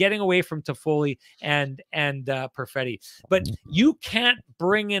digress. I'm getting away from Toffoli and Perfetti, but you can't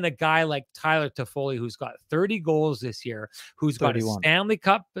bring in a guy like Tyler Toffoli, who's got 30 goals this year, who's 31. Got a Stanley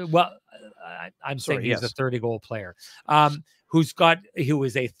Cup. Well, I'm saying he's a 30-goal player. Who is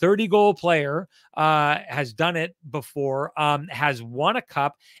a 30-goal player, has done it before, has won a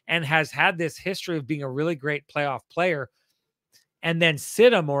cup, and has had this history of being a really great playoff player, and then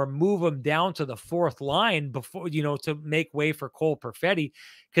sit him or move him down to the fourth line before, to make way for Cole Perfetti,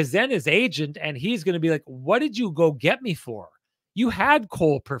 because then his agent, and he's going to be like, what did you go get me for? You had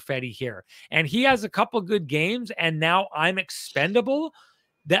Cole Perfetti here, and he has a couple good games, and now I'm expendable.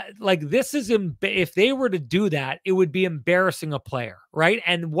 That, like, this is, if they were to do that, it would be embarrassing a player, right?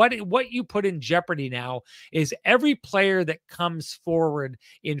 And what you put in jeopardy now is every player that comes forward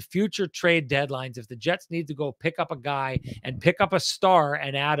in future trade deadlines. If the Jets need to go pick up a guy and pick up a star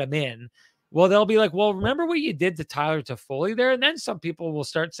and add him in, well, they'll be like, well, remember what you did to Tyler Toffoli there? And then some people will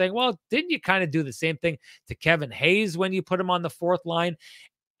start saying, well, didn't you kind of do the same thing to Kevin Hayes when you put him on the fourth line?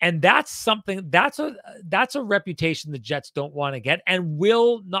 And that's something, that's a reputation the Jets don't want to get, and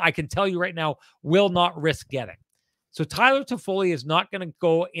will not, I can tell you right now, will not risk getting. So Tyler Toffoli is not going to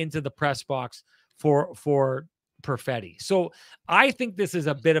go into the press box for Perfetti. So I think this is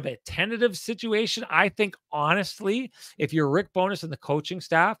a bit of a tentative situation. I think, honestly, if you're Rick Bowness and the coaching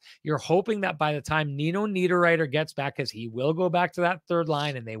staff, you're hoping that by the time Nino Niederreiter gets back, because he will go back to that third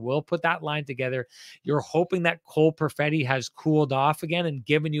line and they will put that line together, you're hoping that Cole Perfetti has cooled off again and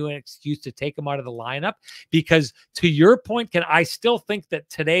given you an excuse to take him out of the lineup. Because to your point, I still think that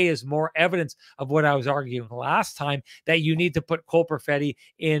today is more evidence of what I was arguing last time, that you need to put Cole Perfetti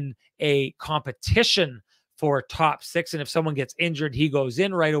in a competition for top six. And if someone gets injured, he goes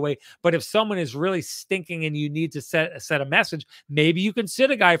in right away. But if someone is really stinking and you need to set a message, maybe you can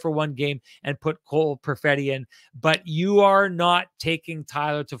sit a guy for one game and put Cole Perfetti in. But you are not taking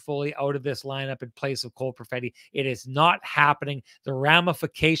Tyler Toffoli out of this lineup in place of Cole Perfetti. It is not happening. The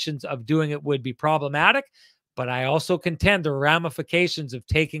ramifications of doing it would be problematic. But I also contend the ramifications of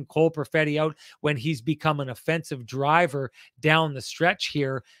taking Cole Perfetti out when he's become an offensive driver down the stretch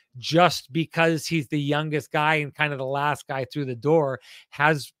here, just because he's the youngest guy and kind of the last guy through the door,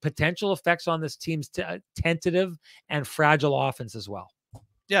 has potential effects on this team's tentative and fragile offense as well.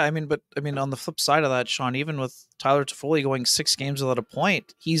 Yeah, but on the flip side of that, Sean, even with Tyler Toffoli going 6 games without a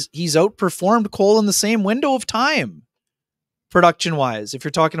point, he's outperformed Cole in the same window of time, production-wise, if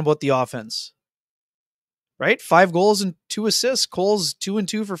you're talking about the offense. Right? 5 goals and 2 assists. Cole's 2 and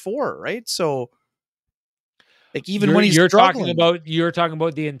 2 for 4, right? So, like, even when you're talking about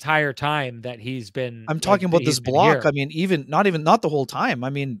the entire time that he's been. I'm talking about this block. Not the whole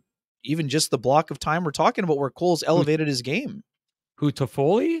time. Even just the block of time we're talking about where Cole's elevated his game. Who,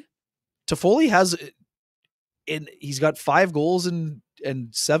 Toffoli? Toffoli has, he's got 5 goals and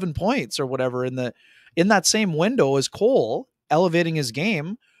 7 points or whatever in that same window as Cole, elevating his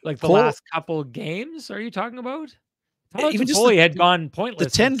game. Like the last couple games, are you talking about? Even just had gone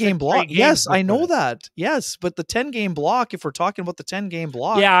pointless. The 10-game block. Yes, I know that. Yes, but the 10-game block, if we're talking about the 10-game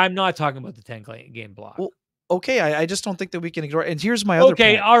block. Yeah, I'm not talking about the 10-game block. Well, okay, I just don't think that we can ignore it. And here's my other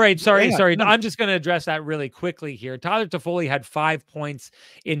point. All right, sorry. No. I'm just going to address that really quickly here. Tyler Toffoli had 5 points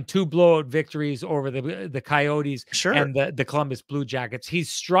in 2 blowout victories over the Coyotes and the Columbus Blue Jackets.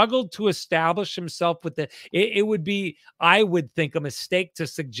 He's struggled to establish himself with it would be, I would think, a mistake to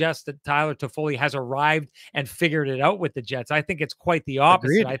suggest that Tyler Toffoli has arrived and figured it out with the Jets. I think it's quite the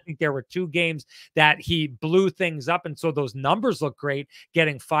opposite. Agreed. I think there were 2 games that he blew things up, and so those numbers look great,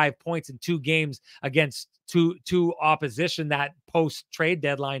 getting 5 points in 2 games against two opposition that post trade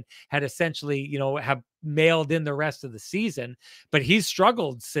deadline had essentially, have mailed in the rest of the season, but he's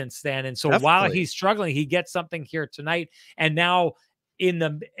struggled since then. And so while Definitely. he's struggling, he gets something here tonight. And now in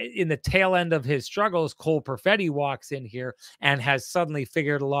the tail end of his struggles, Cole Perfetti walks in here and has suddenly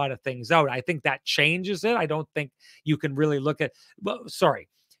figured a lot of things out. I think that changes it. I don't think you can really look at, well, sorry,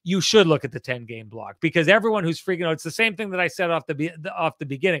 you should look at the 10-game block, because everyone who's freaking out, it's the same thing that I said off the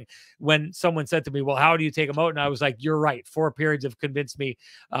beginning when someone said to me, well, how do you take him out? And I was like, you're right. 4 periods have convinced me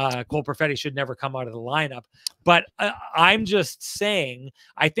Cole Perfetti should never come out of the lineup. But I'm just saying,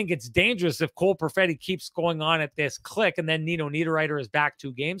 I think it's dangerous if Cole Perfetti keeps going on at this click, and then Nino Niederreiter is back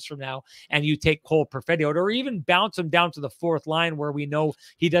 2 games from now, and you take Cole Perfetti out, or even bounce him down to the 4th line where we know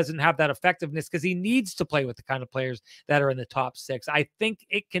he doesn't have that effectiveness because he needs to play with the kind of players that are in the top 6. I think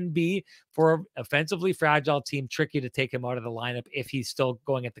it can be, for an offensively fragile team, tricky to take him out of the lineup if he's still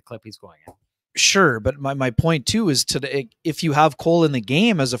going at the clip he's going at. Sure, but my point too is today, if you have Cole in the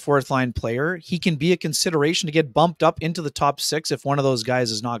game as a 4th line player, he can be a consideration to get bumped up into the top 6 if one of those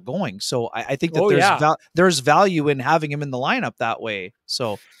guys is not going. So I think that there's value in having him in the lineup that way.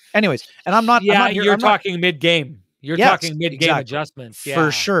 So anyways, and I'm not talking mid-game. You're talking mid-game adjustments. Yeah.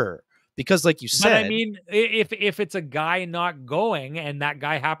 For sure. Because like you said, but I mean, if it's a guy not going and that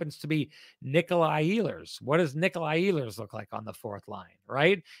guy happens to be Nikolai Ehlers, what does Nikolai Ehlers look like on the 4th line,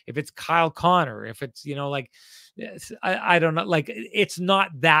 right? If it's Kyle Connor, if it's, like, I don't know, like, it's not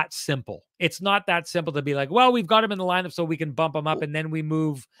that simple. It's not that simple to be like, well, we've got him in the lineup so we can bump him up and then we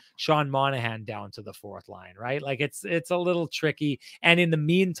move Sean Monahan down to the 4th line, right? Like, it's a little tricky. And in the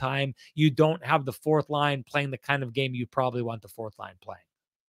meantime, you don't have the 4th line playing the kind of game you probably want the 4th line playing.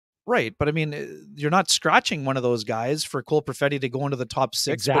 Right, but I mean, you're not scratching one of those guys for Cole Perfetti to go into the top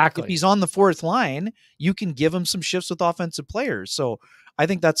 6. Exactly. But if he's on the 4th line, you can give him some shifts with offensive players. So I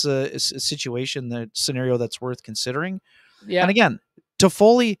think that's a scenario that's worth considering. Yeah. And again,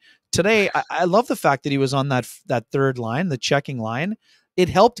 Toffoli today, I love the fact that he was on that 3rd line, the checking line. It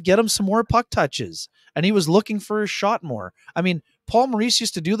helped get him some more puck touches, and he was looking for a shot more. I mean, Paul Maurice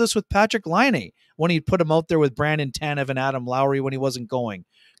used to do this with Patrick Laine when he'd put him out there with Brandon Tanev and Adam Lowry when he wasn't going,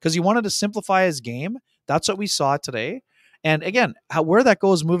 because he wanted to simplify his game. That's what we saw today. And again, where that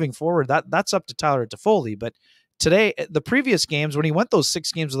goes moving forward, that's up to Tyler Toffoli. But today, the previous games, when he went those 6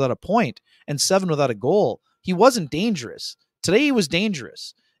 games without a point and 7 without a goal, he wasn't dangerous. Today he was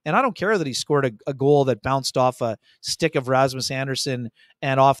dangerous. And I don't care that he scored a goal that bounced off a stick of Rasmus Anderson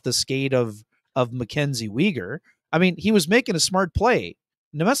and off the skate of Mackenzie Weegar. I mean, he was making a smart play.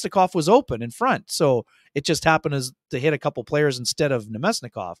 Nemesnikov was open in front, so it just happened to hit a couple players instead of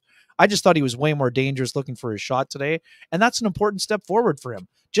Nemesnikov. I just thought he was way more dangerous looking for his shot today, and that's an important step forward for him.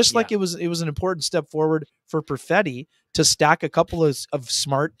 Just like it was an important step forward for Perfetti to stack a couple of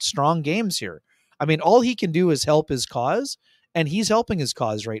smart, strong games here. I mean, all he can do is help his cause, and he's helping his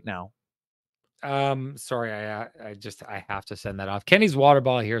cause right now. Sorry, I have to send that off. Kenny's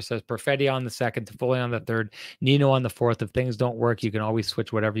Waterball here says Perfetti on the 2nd, Toffoli on the 3rd, Nino on the 4th. If things don't work, you can always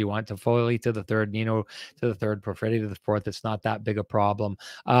switch whatever you want. Toffoli to the 3rd, Nino to the 3rd, Perfetti to the 4th. It's not that big a problem.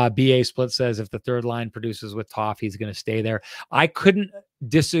 BA Split says if the 3rd line produces with Toff, he's going to stay there. I couldn't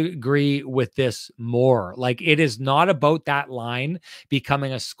disagree with this more. Like, it is not about that line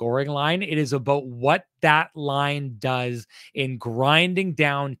becoming a scoring line. It is about what that line does in grinding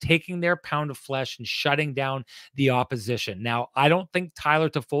down, taking their pound of flesh and shutting down the opposition. Now, I don't think Tyler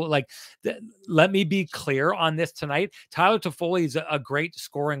Toffoli, let me be clear on this tonight. Tyler Toffoli is a great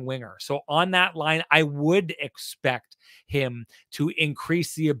scoring winger. So on that line, I would expect him to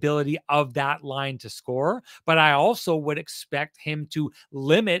increase the ability of that line to score, but I also would expect him to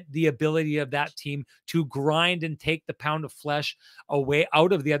limit the ability of that team to grind and take the pound of flesh away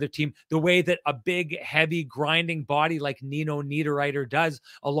out of the other team, the way that a big, heavy, grinding body like Nino Niederreiter does,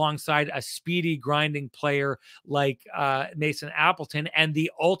 alongside a speedy, grinding player like Mason Appleton, and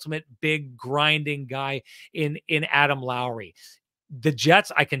the ultimate big, grinding guy in Adam Lowry. The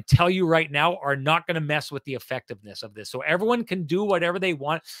Jets, I can tell you right now, are not going to mess with the effectiveness of this. So everyone can do whatever they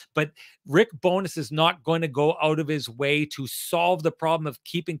want, but Rick Bowness is not going to go out of his way to solve the problem of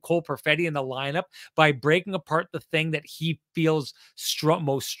keeping Cole Perfetti in the lineup by breaking apart the thing that he feels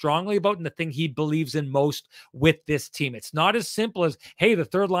most strongly about and the thing he believes in most with this team. It's not as simple as, hey, the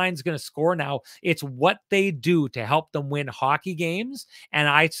 3rd line is going to score now. It's what they do to help them win hockey games. And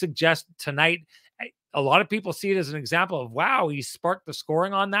I suggest tonight, a lot of people see it as an example of, wow, he sparked the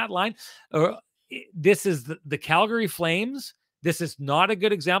scoring on that line. This is the Calgary Flames. This is not a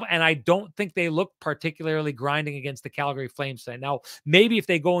good example, and I don't think they look particularly grinding against the Calgary Flames tonight. Now, maybe if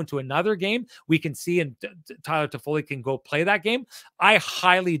they go into another game, we can see, and Tyler Toffoli can go play that game. I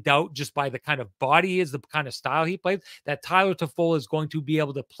highly doubt, just by the kind of body he is, the kind of style he plays, that Tyler Toffoli is going to be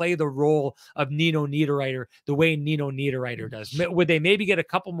able to play the role of Nino Niederreiter the way Nino Niederreiter does. Would they maybe get a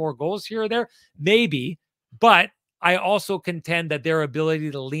couple more goals here or there? Maybe, but I also contend that their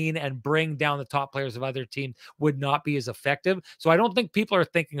ability to lean and bring down the top players of other teams would not be as effective. So I don't think people are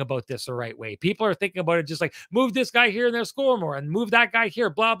thinking about this the right way. People are thinking about it just like, move this guy here and they'll score more, and move that guy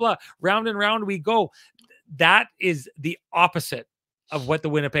here, blah, blah. Round and round we go. That is the opposite of what the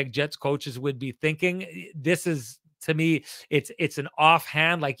Winnipeg Jets coaches would be thinking. This is, to me, it's an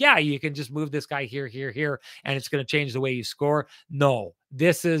offhand, like, yeah, you can just move this guy here, here, and it's going to change the way you score. No,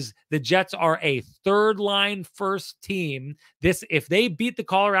 the Jets are a third line first team. If they beat the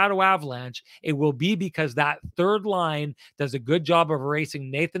Colorado Avalanche, it will be because that third line does a good job of erasing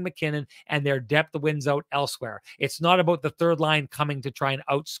Nathan MacKinnon, and their depth wins out elsewhere. It's not about the third line coming to try and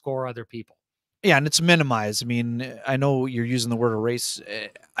outscore other people. Yeah, and it's minimized. I mean, I know you're using the word erase.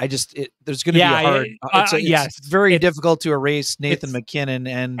 There's going to be a hard. It's very difficult to erase Nathan MacKinnon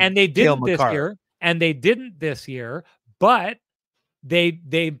and they didn't this year, and they didn't this year, but they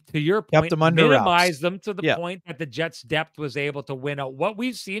to your point, minimized them to the point that the Jets' depth was able to win out. What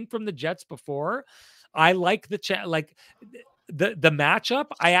we've seen from the Jets before, I like the matchup,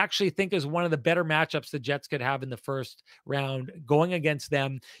 I actually think, is one of the better matchups the Jets could have in the first round going against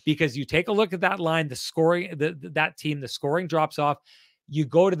them, because you take a look at that line, the scoring, that team, the scoring drops off. You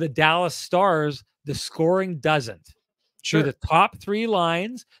go to the Dallas Stars, the scoring doesn't. Sure. Through the top three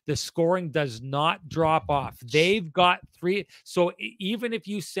lines, the scoring does not drop off. They've got three. So even if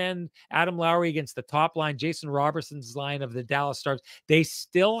you send Adam Lowry against the top line, Jason Robertson's line of the Dallas Stars, they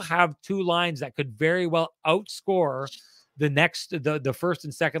still have two lines that could very well outscore the first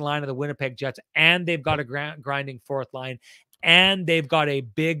and second line of the Winnipeg Jets, and they've got a grinding fourth line, and they've got a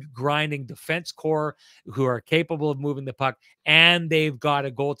big grinding defense core who are capable of moving the puck, and they've got a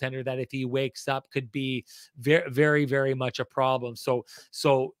goaltender that, if he wakes up, could be very, very, very much a problem. So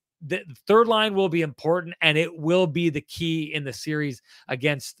the third line will be important, and it will be the key in the series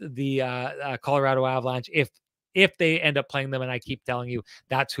against the Colorado Avalanche if they end up playing them. And I keep telling you,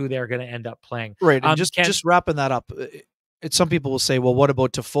 that's who they're going to end up playing. Right. And just wrapping that up, some people will say, well, what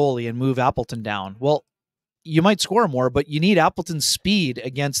about Toffoli and move Appleton down? Well, you might score more, but you need Appleton's speed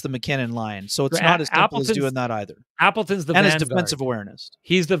against the MacKinnon line. So it's not as simple as doing that either. Appleton's the vanguard. And his defensive awareness.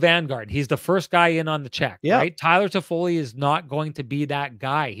 He's the vanguard. He's the first guy in on the check, right? Tyler Toffoli is not going to be that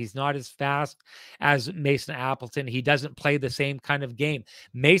guy. He's not as fast as Mason Appleton. He doesn't play the same kind of game.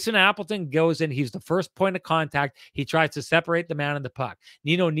 Mason Appleton goes in. He's the first point of contact. He tries to separate the man and the puck.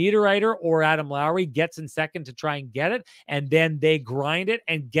 Nino Niederreiter or Adam Lowry gets in second to try and get it, and then they grind it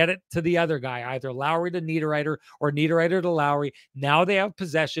and get it to the other guy, either Lowry to Niederreiter or Niederreiter to Lowry. Now they have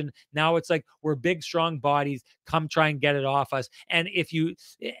possession. Now it's like, we're big, strong bodies. Come try and get it off us. And if you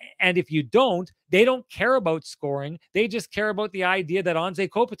don't, they don't care about scoring. They just care about the idea that Anze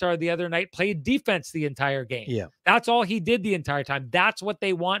Kopitar the other night played defense the entire game. Yeah. That's all he did the entire time. That's what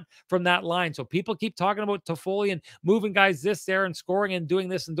they want from that line. So people keep talking about Toffoli and moving guys this, there, and scoring and doing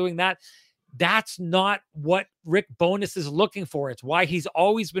this and doing that. That's not what Rick Bowness is looking for. It's why he's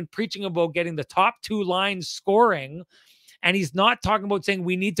always been preaching about getting the top two lines scoring. And he's not talking about saying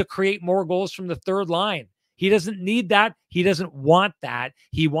we need to create more goals from the third line. He doesn't need that. He doesn't want that.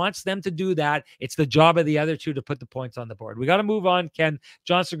 He wants them to do that. It's the job of the other two to put the points on the board. We got to move on. Ken,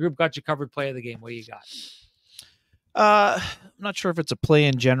 Johnson Group got you covered. Play of the game. What do you got? I'm not sure if it's a play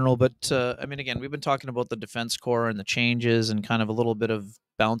in general, but I mean, again, we've been talking about the defense core and the changes and kind of a little bit of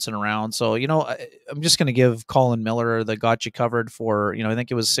bouncing around. So, I'm just going to give Colin Miller the got you covered for, I think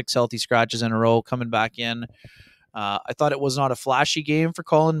it was 6 healthy scratches in a row coming back in. I thought it was not a flashy game for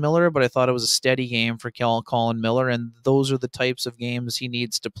Colin Miller, but I thought it was a steady game for Colin Miller, and those are the types of games he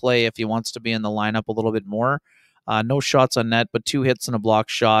needs to play if he wants to be in the lineup a little bit more. No shots on net, but 2 hits and a block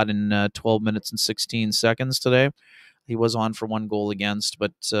shot in 12 minutes and 16 seconds today. He was on for 1 goal against,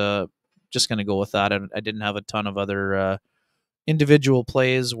 but just going to go with that. I didn't have a ton of other individual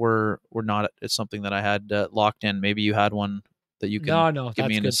plays. Were not it's something that I had locked in. Maybe you had one that you can give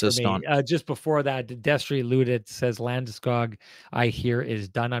me an assist on. Just before that, Destry Ludit says Landeskog, I hear, is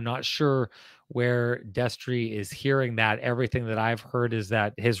done. I'm not sure where Destry is hearing that. Everything that I've heard is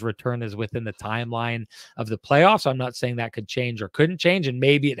that his return is within the timeline of the playoffs. I'm not saying that could change or couldn't change, and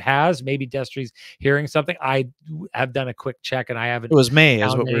maybe it has. Maybe Destry's hearing something. I have done a quick check, and I haven't. It was May,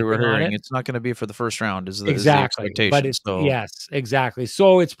 is found what we were anything on hearing. it. It's not going to be for the first round, is the Exactly, expectation. but it's So yes, exactly.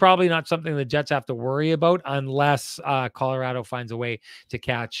 So it's probably not something the Jets have to worry about unless Colorado finds a way to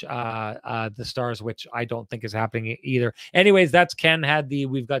catch the Stars, which I don't think is happening either. Anyways, that's Ken had the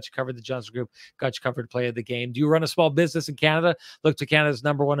We've Got You Covered, the Johnson Group Got You Covered play of the game. Do you run a small business in Canada? Look to Canada's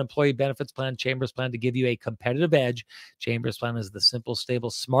 #1 employee benefits plan, Chambers Plan, to give you a competitive edge. Chambers Plan is the simple, stable,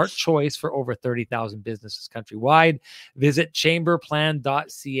 smart choice for over 30,000 businesses countrywide. Visit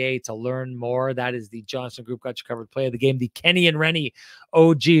chamberplan.ca to learn more. That is the Johnson Group Got You Covered play of the game, the Kenny and Renny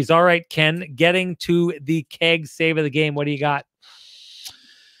OGs. All right, Ken, getting to the keg save of the game. What do you got?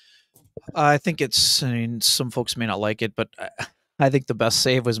 I think it's, I mean, some folks may not like it, but I think the best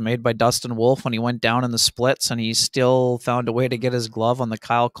save was made by Dustin Wolf when he went down in the splits, and he still found a way to get his glove on the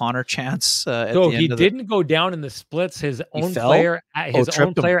Kyle Connor chance. So he didn't go down in the splits. His own player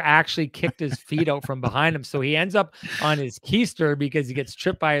actually kicked his feet out from behind him. So he ends up on his keister because he gets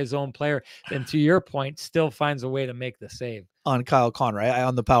tripped by his own player. And to your point, still finds a way to make the save. On Kyle Connor,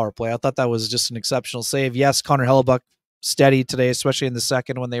 on the power play. I thought that was just an exceptional save. Yes, Connor Hellebuck steady today, especially in the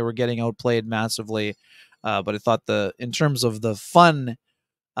second when they were getting outplayed massively. But I thought in terms of the fun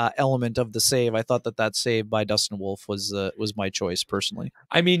element of the save, I thought that save by Dustin Wolf was my choice personally.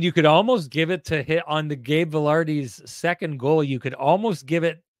 I mean, you could almost give it to hit on the Gabe Vilardi's second goal. You could almost give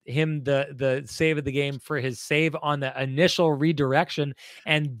it him the save of the game for his save on the initial redirection,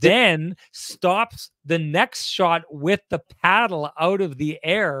 and then stops the next shot with the paddle out of the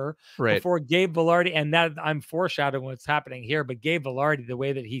air before Gabe Vilardi. And that, I'm foreshadowing what's happening here, but Gabe Vilardi, the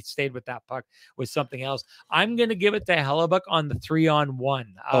way that he stayed with that puck was something else. I'm going to give it to Hellebuck on the 3-on-1.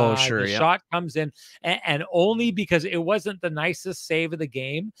 Oh, sure. The shot comes in, and only because it wasn't the nicest save of the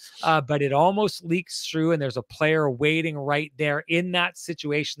game, but it almost leaks through, and there's a player waiting right there in that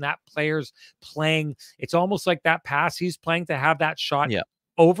situation. That player's playing. It's almost like that pass he's playing to have that shot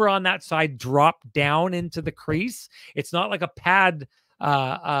over on that side, drop down into the crease. It's not like a pad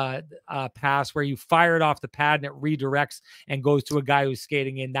pass where you fire it off the pad and it redirects and goes to a guy who's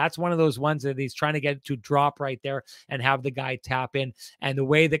skating in. That's one of those ones that he's trying to get to drop right there and have the guy tap in. And the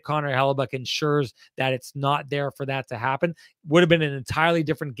way that Connor Hellebuck ensures that it's not there for that to happen would have been an entirely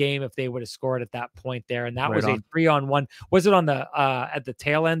different game if they would have scored at that point there. And that was a 3-on-1. Was it on the at the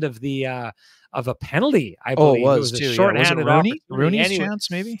tail end of the of a penalty, I believe. It was a short-handed Rooney's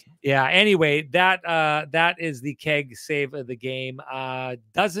chance, maybe? Yeah, anyway, that is the keg save of the game.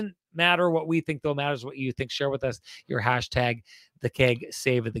 Doesn't matter what we think, though. Matters what you think. Share with us your hashtag, the keg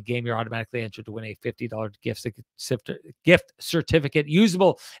save of the game. You're automatically entered to win a $50 gift certificate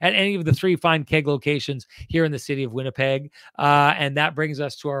usable at any of the 3 fine keg locations here in the city of Winnipeg. And that brings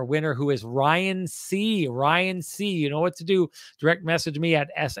us to our winner, who is Ryan C. Ryan C. You know what to do. Direct message me at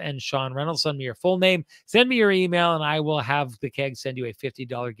SN Sean Reynolds. Send me your full name. Send me your email, and I will have the keg send you a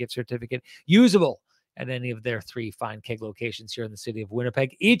 $50 gift certificate usable at any of their 3 fine keg locations here in the city of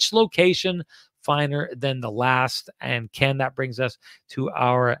Winnipeg. Each location finer than the last. And Ken, that brings us to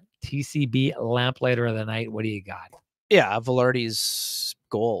our TCB lamplighter of the night. What do you got? Yeah, Vilardi's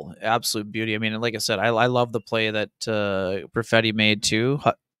goal, absolute beauty. I mean, like I said, I love the play that Perfetti made too,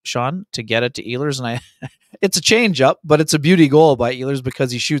 Sean, to get it to Ehlers, and it's a change up, but it's a beauty goal by Ehlers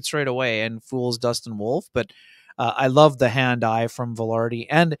because he shoots right away and fools Dustin Wolf. But I love the hand-eye from Vilardi,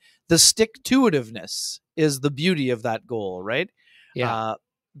 and the stick-to-itiveness is the beauty of that goal, right? Yeah.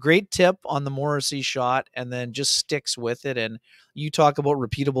 Great tip on the Morrissey shot, and then just sticks with it. And you talk about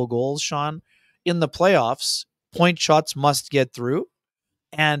repeatable goals, Sean. In the playoffs, point shots must get through,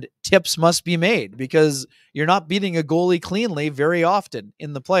 and tips must be made because you're not beating a goalie cleanly very often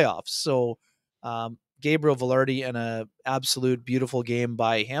in the playoffs. So Gabriel Vilardi, and an absolute beautiful game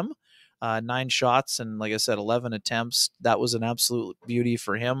by him. 9 shots and, like I said, 11 attempts. That was an absolute beauty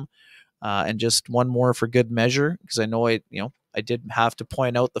for him. And just one more for good measure, because I know I did have to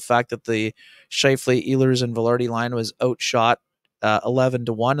point out the fact that the Scheifele, Ehlers, and Vilardi line was outshot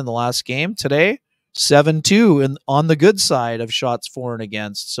 11-1 in the last game. Today, 7-2 and on the good side of shots for and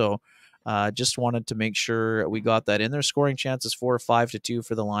against. So just wanted to make sure we got that in there. Scoring chances 4-5-2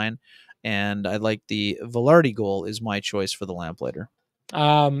 for the line. And I like the Vilardi goal is my choice for the lamplighter.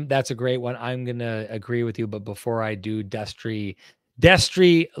 That's a great one. I'm going to agree with you. But before I do, Destry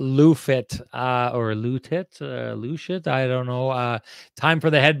Lufit, or Lutit, I don't know. Time for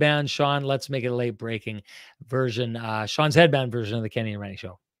the headband, Sean. Let's make it a late breaking version. Sean's headband version of the Kenny and Renny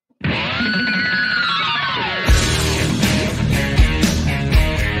Show.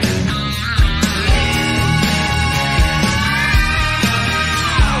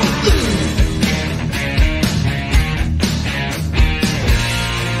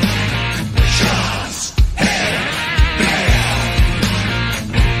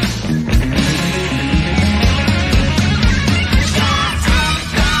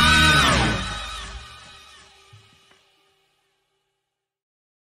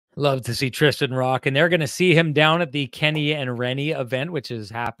 Love to see Tristan rock, and they're going to see him down at the Kenny and Renny event, which is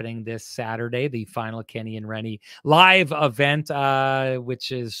happening this Saturday, the final Kenny and Renny live event,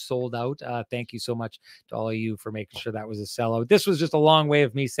 which is sold out. Thank you so much to all of you for making sure that was a sellout. This was just a long way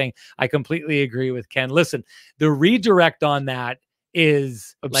of me saying I completely agree with Ken. Listen, the redirect on that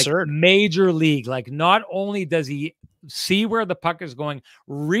is absurd. Like major league. Like, not only does he see where the puck is going,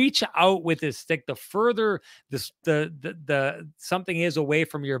 reach out with his stick. The further the something is away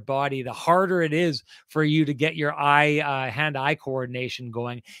from your body, the harder it is for you to get your hand-eye coordination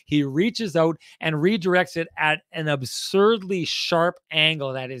going. He reaches out and redirects it at an absurdly sharp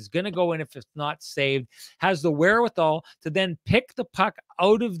angle that is going to go in if it's not saved. Has the wherewithal to then pick the puck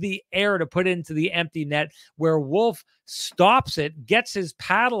out of the air to put into the empty net, where Wolf stops it, gets his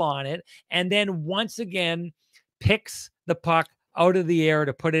paddle on it, and then once again picks the puck out of the air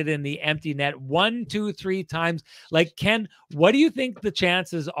to put it in the empty net 1, 2, 3 times. Like, Ken, what do you think the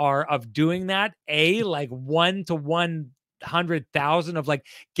chances are of doing that? A, like 1 to 100,000 of like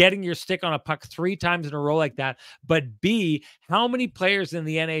getting your stick on a puck 3 times in a row like that. But B, how many players in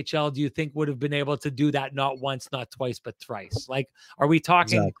the NHL do you think would have been able to do that? Not once, not twice, but thrice. Like, are we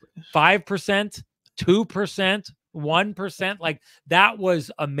talking 5%, 2%? 1%? Like, that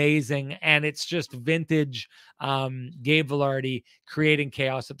was amazing. And it's just vintage Gabe Vilardi creating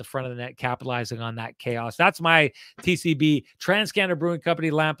chaos at the front of the net, capitalizing on that chaos. That's my TCB TransCanada Brewing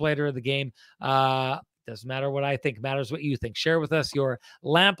Company lamplighter of the game. Doesn't matter what I think, matters what you think. Share with us your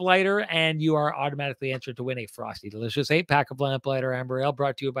lamplighter, and you are automatically entered to win a frosty, delicious 8-pack of lamplighter amber ale,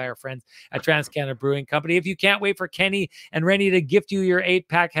 brought to you by our friends at TransCanada Brewing Company. If you can't wait for Kenny and Renny to gift you your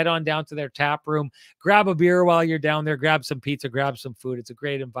 8-pack, head on down to their tap room, grab a beer while you're down there, grab some pizza, grab some food. It's a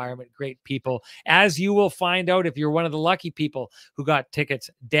great environment, great people, as you will find out if you're one of the lucky people who got tickets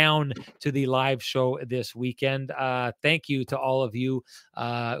down to the live show this weekend. Thank you to all of you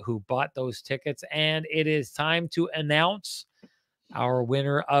who bought those tickets, and it is time to announce our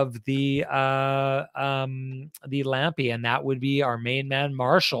winner of the Lampy, and that would be our main man,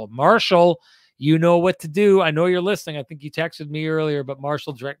 Marshall. Marshall, you know what to do. I know you're listening. I think you texted me earlier, but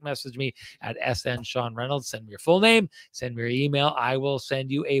Marshall direct messaged me at SN Sean Reynolds. Send me your full name, send me your email. I will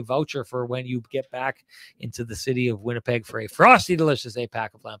send you a voucher for when you get back into the city of Winnipeg for a frosty, delicious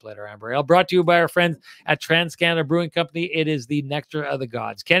 8-pack of lamplighter amber ale, brought to you by our friends at TransCanada Brewing Company. It is the nectar of the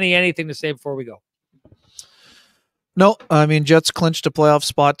gods. Kenny, anything to say before we go? No, I mean, Jets clinched a playoff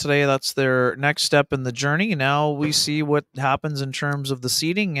spot today. That's their next step in the journey. Now we see what happens in terms of the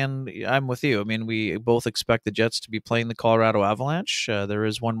seeding, and I'm with you. I mean, we both expect the Jets to be playing the Colorado Avalanche. There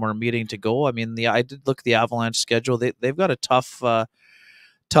is one more meeting to go. I mean, I did look at the Avalanche schedule. They've got a tough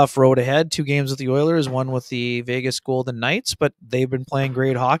road ahead. 2 games with the Oilers, 1 with the Vegas Golden Knights, but they've been playing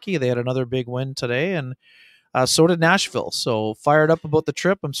great hockey. They had another big win today, and so did Nashville. So fired up about the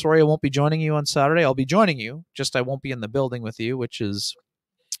trip. I'm sorry I won't be joining you on Saturday. I'll be joining you, just I won't be in the building with you, which is,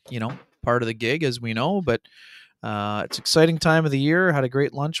 part of the gig, as we know. But it's an exciting time of the year. Had a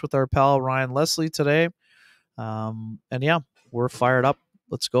great lunch with our pal Ryan Leslie today. And yeah, we're fired up.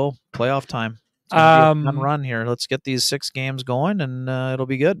 Let's go. Playoff time. It's gonna be a fun run here. Let's get these 6 games going, and it'll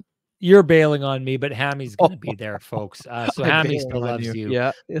be good. You're bailing on me, but Hammy's going to be there, folks. So Hammy still loves you.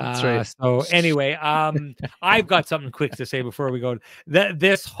 Yeah, that's right. So anyway, I've got something quick to say before we go.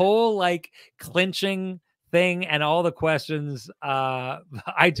 This whole like clinching thing and all the questions, I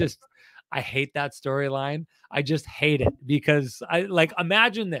hate that storyline. I just hate it because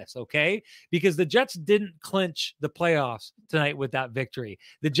imagine this, okay? Because the Jets didn't clinch the playoffs tonight with that victory.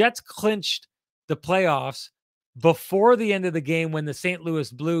 The Jets clinched the playoffs before the end of the game when the St. Louis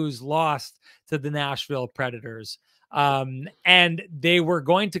Blues lost to the Nashville Predators. And they were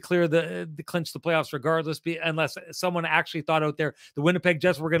going to clinch the playoffs regardless, unless someone actually thought out there the Winnipeg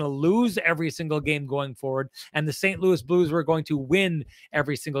Jets were going to lose every single game going forward, and the St. Louis Blues were going to win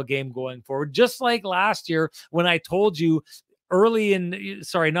every single game going forward. Just like last year when I told you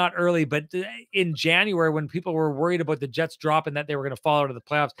not early, but in January when people were worried about the Jets dropping that they were going to fall out of the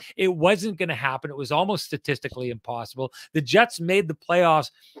playoffs, it wasn't going to happen. It was almost statistically impossible. The Jets made the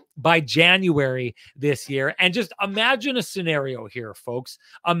playoffs by January this year. And just imagine a scenario here, folks.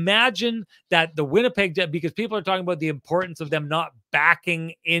 Imagine that the Winnipeg Jets, because people are talking about the importance of them not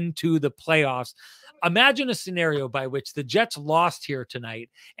backing into the playoffs. Imagine a scenario by which the Jets lost here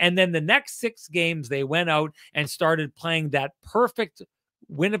tonight, and then the next 6 games they went out and started playing that perfect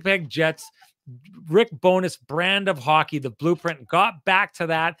Winnipeg Jets Rick Bowness brand of hockey, the blueprint, got back to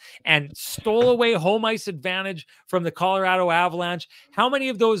that and stole away home ice advantage from the Colorado Avalanche. How many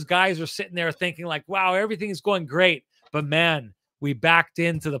of those guys are sitting there thinking like, wow, everything's going great, but man, we backed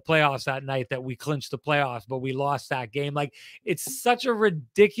into the playoffs that night, that we clinched the playoffs, but we lost that game. Like, it's such a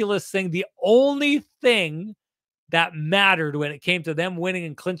ridiculous thing. The only thing that mattered when it came to them winning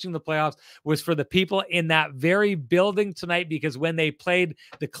and clinching the playoffs was for the people in that very building tonight, because when they played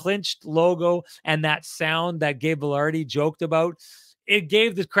the clinched logo and that sound that Gabe Velarde joked about, it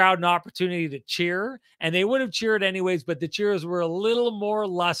gave the crowd an opportunity to cheer, and they would have cheered anyways, but the cheers were a little more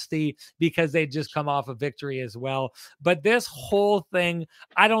lusty because they'd just come off a victory as well. But this whole thing,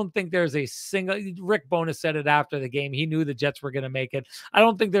 I don't think there's a single, Rick Bowness said it after the game, he knew the Jets were going to make it. I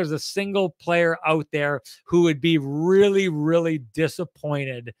don't think there's a single player out there who would be really, really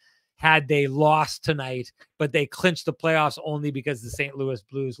disappointed had they lost tonight, but they clinched the playoffs only because the St. Louis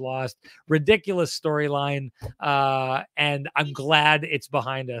Blues lost. Ridiculous storyline, and I'm glad it's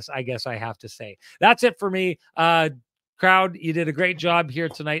behind us, I guess I have to say. That's it for me. Crowd, you did a great job here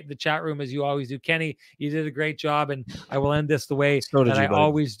tonight in the chat room, as you always do. Kenny, you did a great job, and I will end this the way that I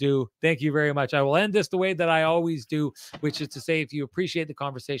always do. Thank you very much. I will end this the way that I always do, which is to say, if you appreciate the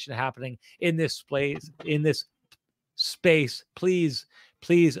conversation happening in this space, please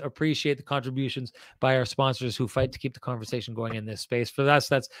appreciate the contributions by our sponsors who fight to keep the conversation going in this space. For us,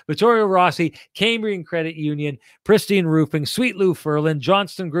 that's Vittorio Rossi, Cambrian Credit Union, Pristine Roofing, Sweet Lou Ferlin,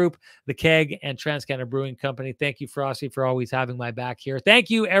 Johnston Group, The Keg, and TransCanada Brewing Company. Thank you, Frosty, for always having my back here.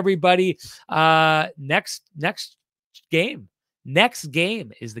 Thank you, everybody. Next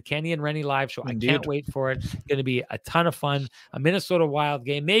game is the Kenny and Renny live show. Indeed. I can't wait for it. It's going to be a ton of fun. A Minnesota Wild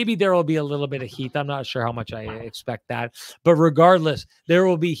game. Maybe there will be a little bit of heat. I'm not sure how much I expect that. But regardless, there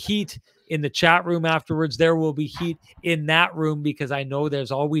will be heat in the chat room afterwards. There will be heat in that room, because I know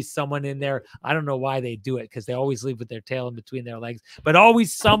there's always someone in there. I don't know why they do it, because they always leave with their tail in between their legs, but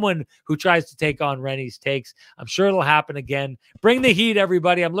always someone who tries to take on Rennie's takes. I'm sure it'll happen again. Bring the heat,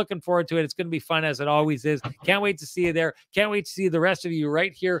 everybody. I'm looking forward to it. It's going to be fun, as it always is. Can't wait to see you there. Can't wait to see the rest of you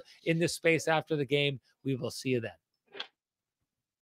right here in this space after the game. We will see you then.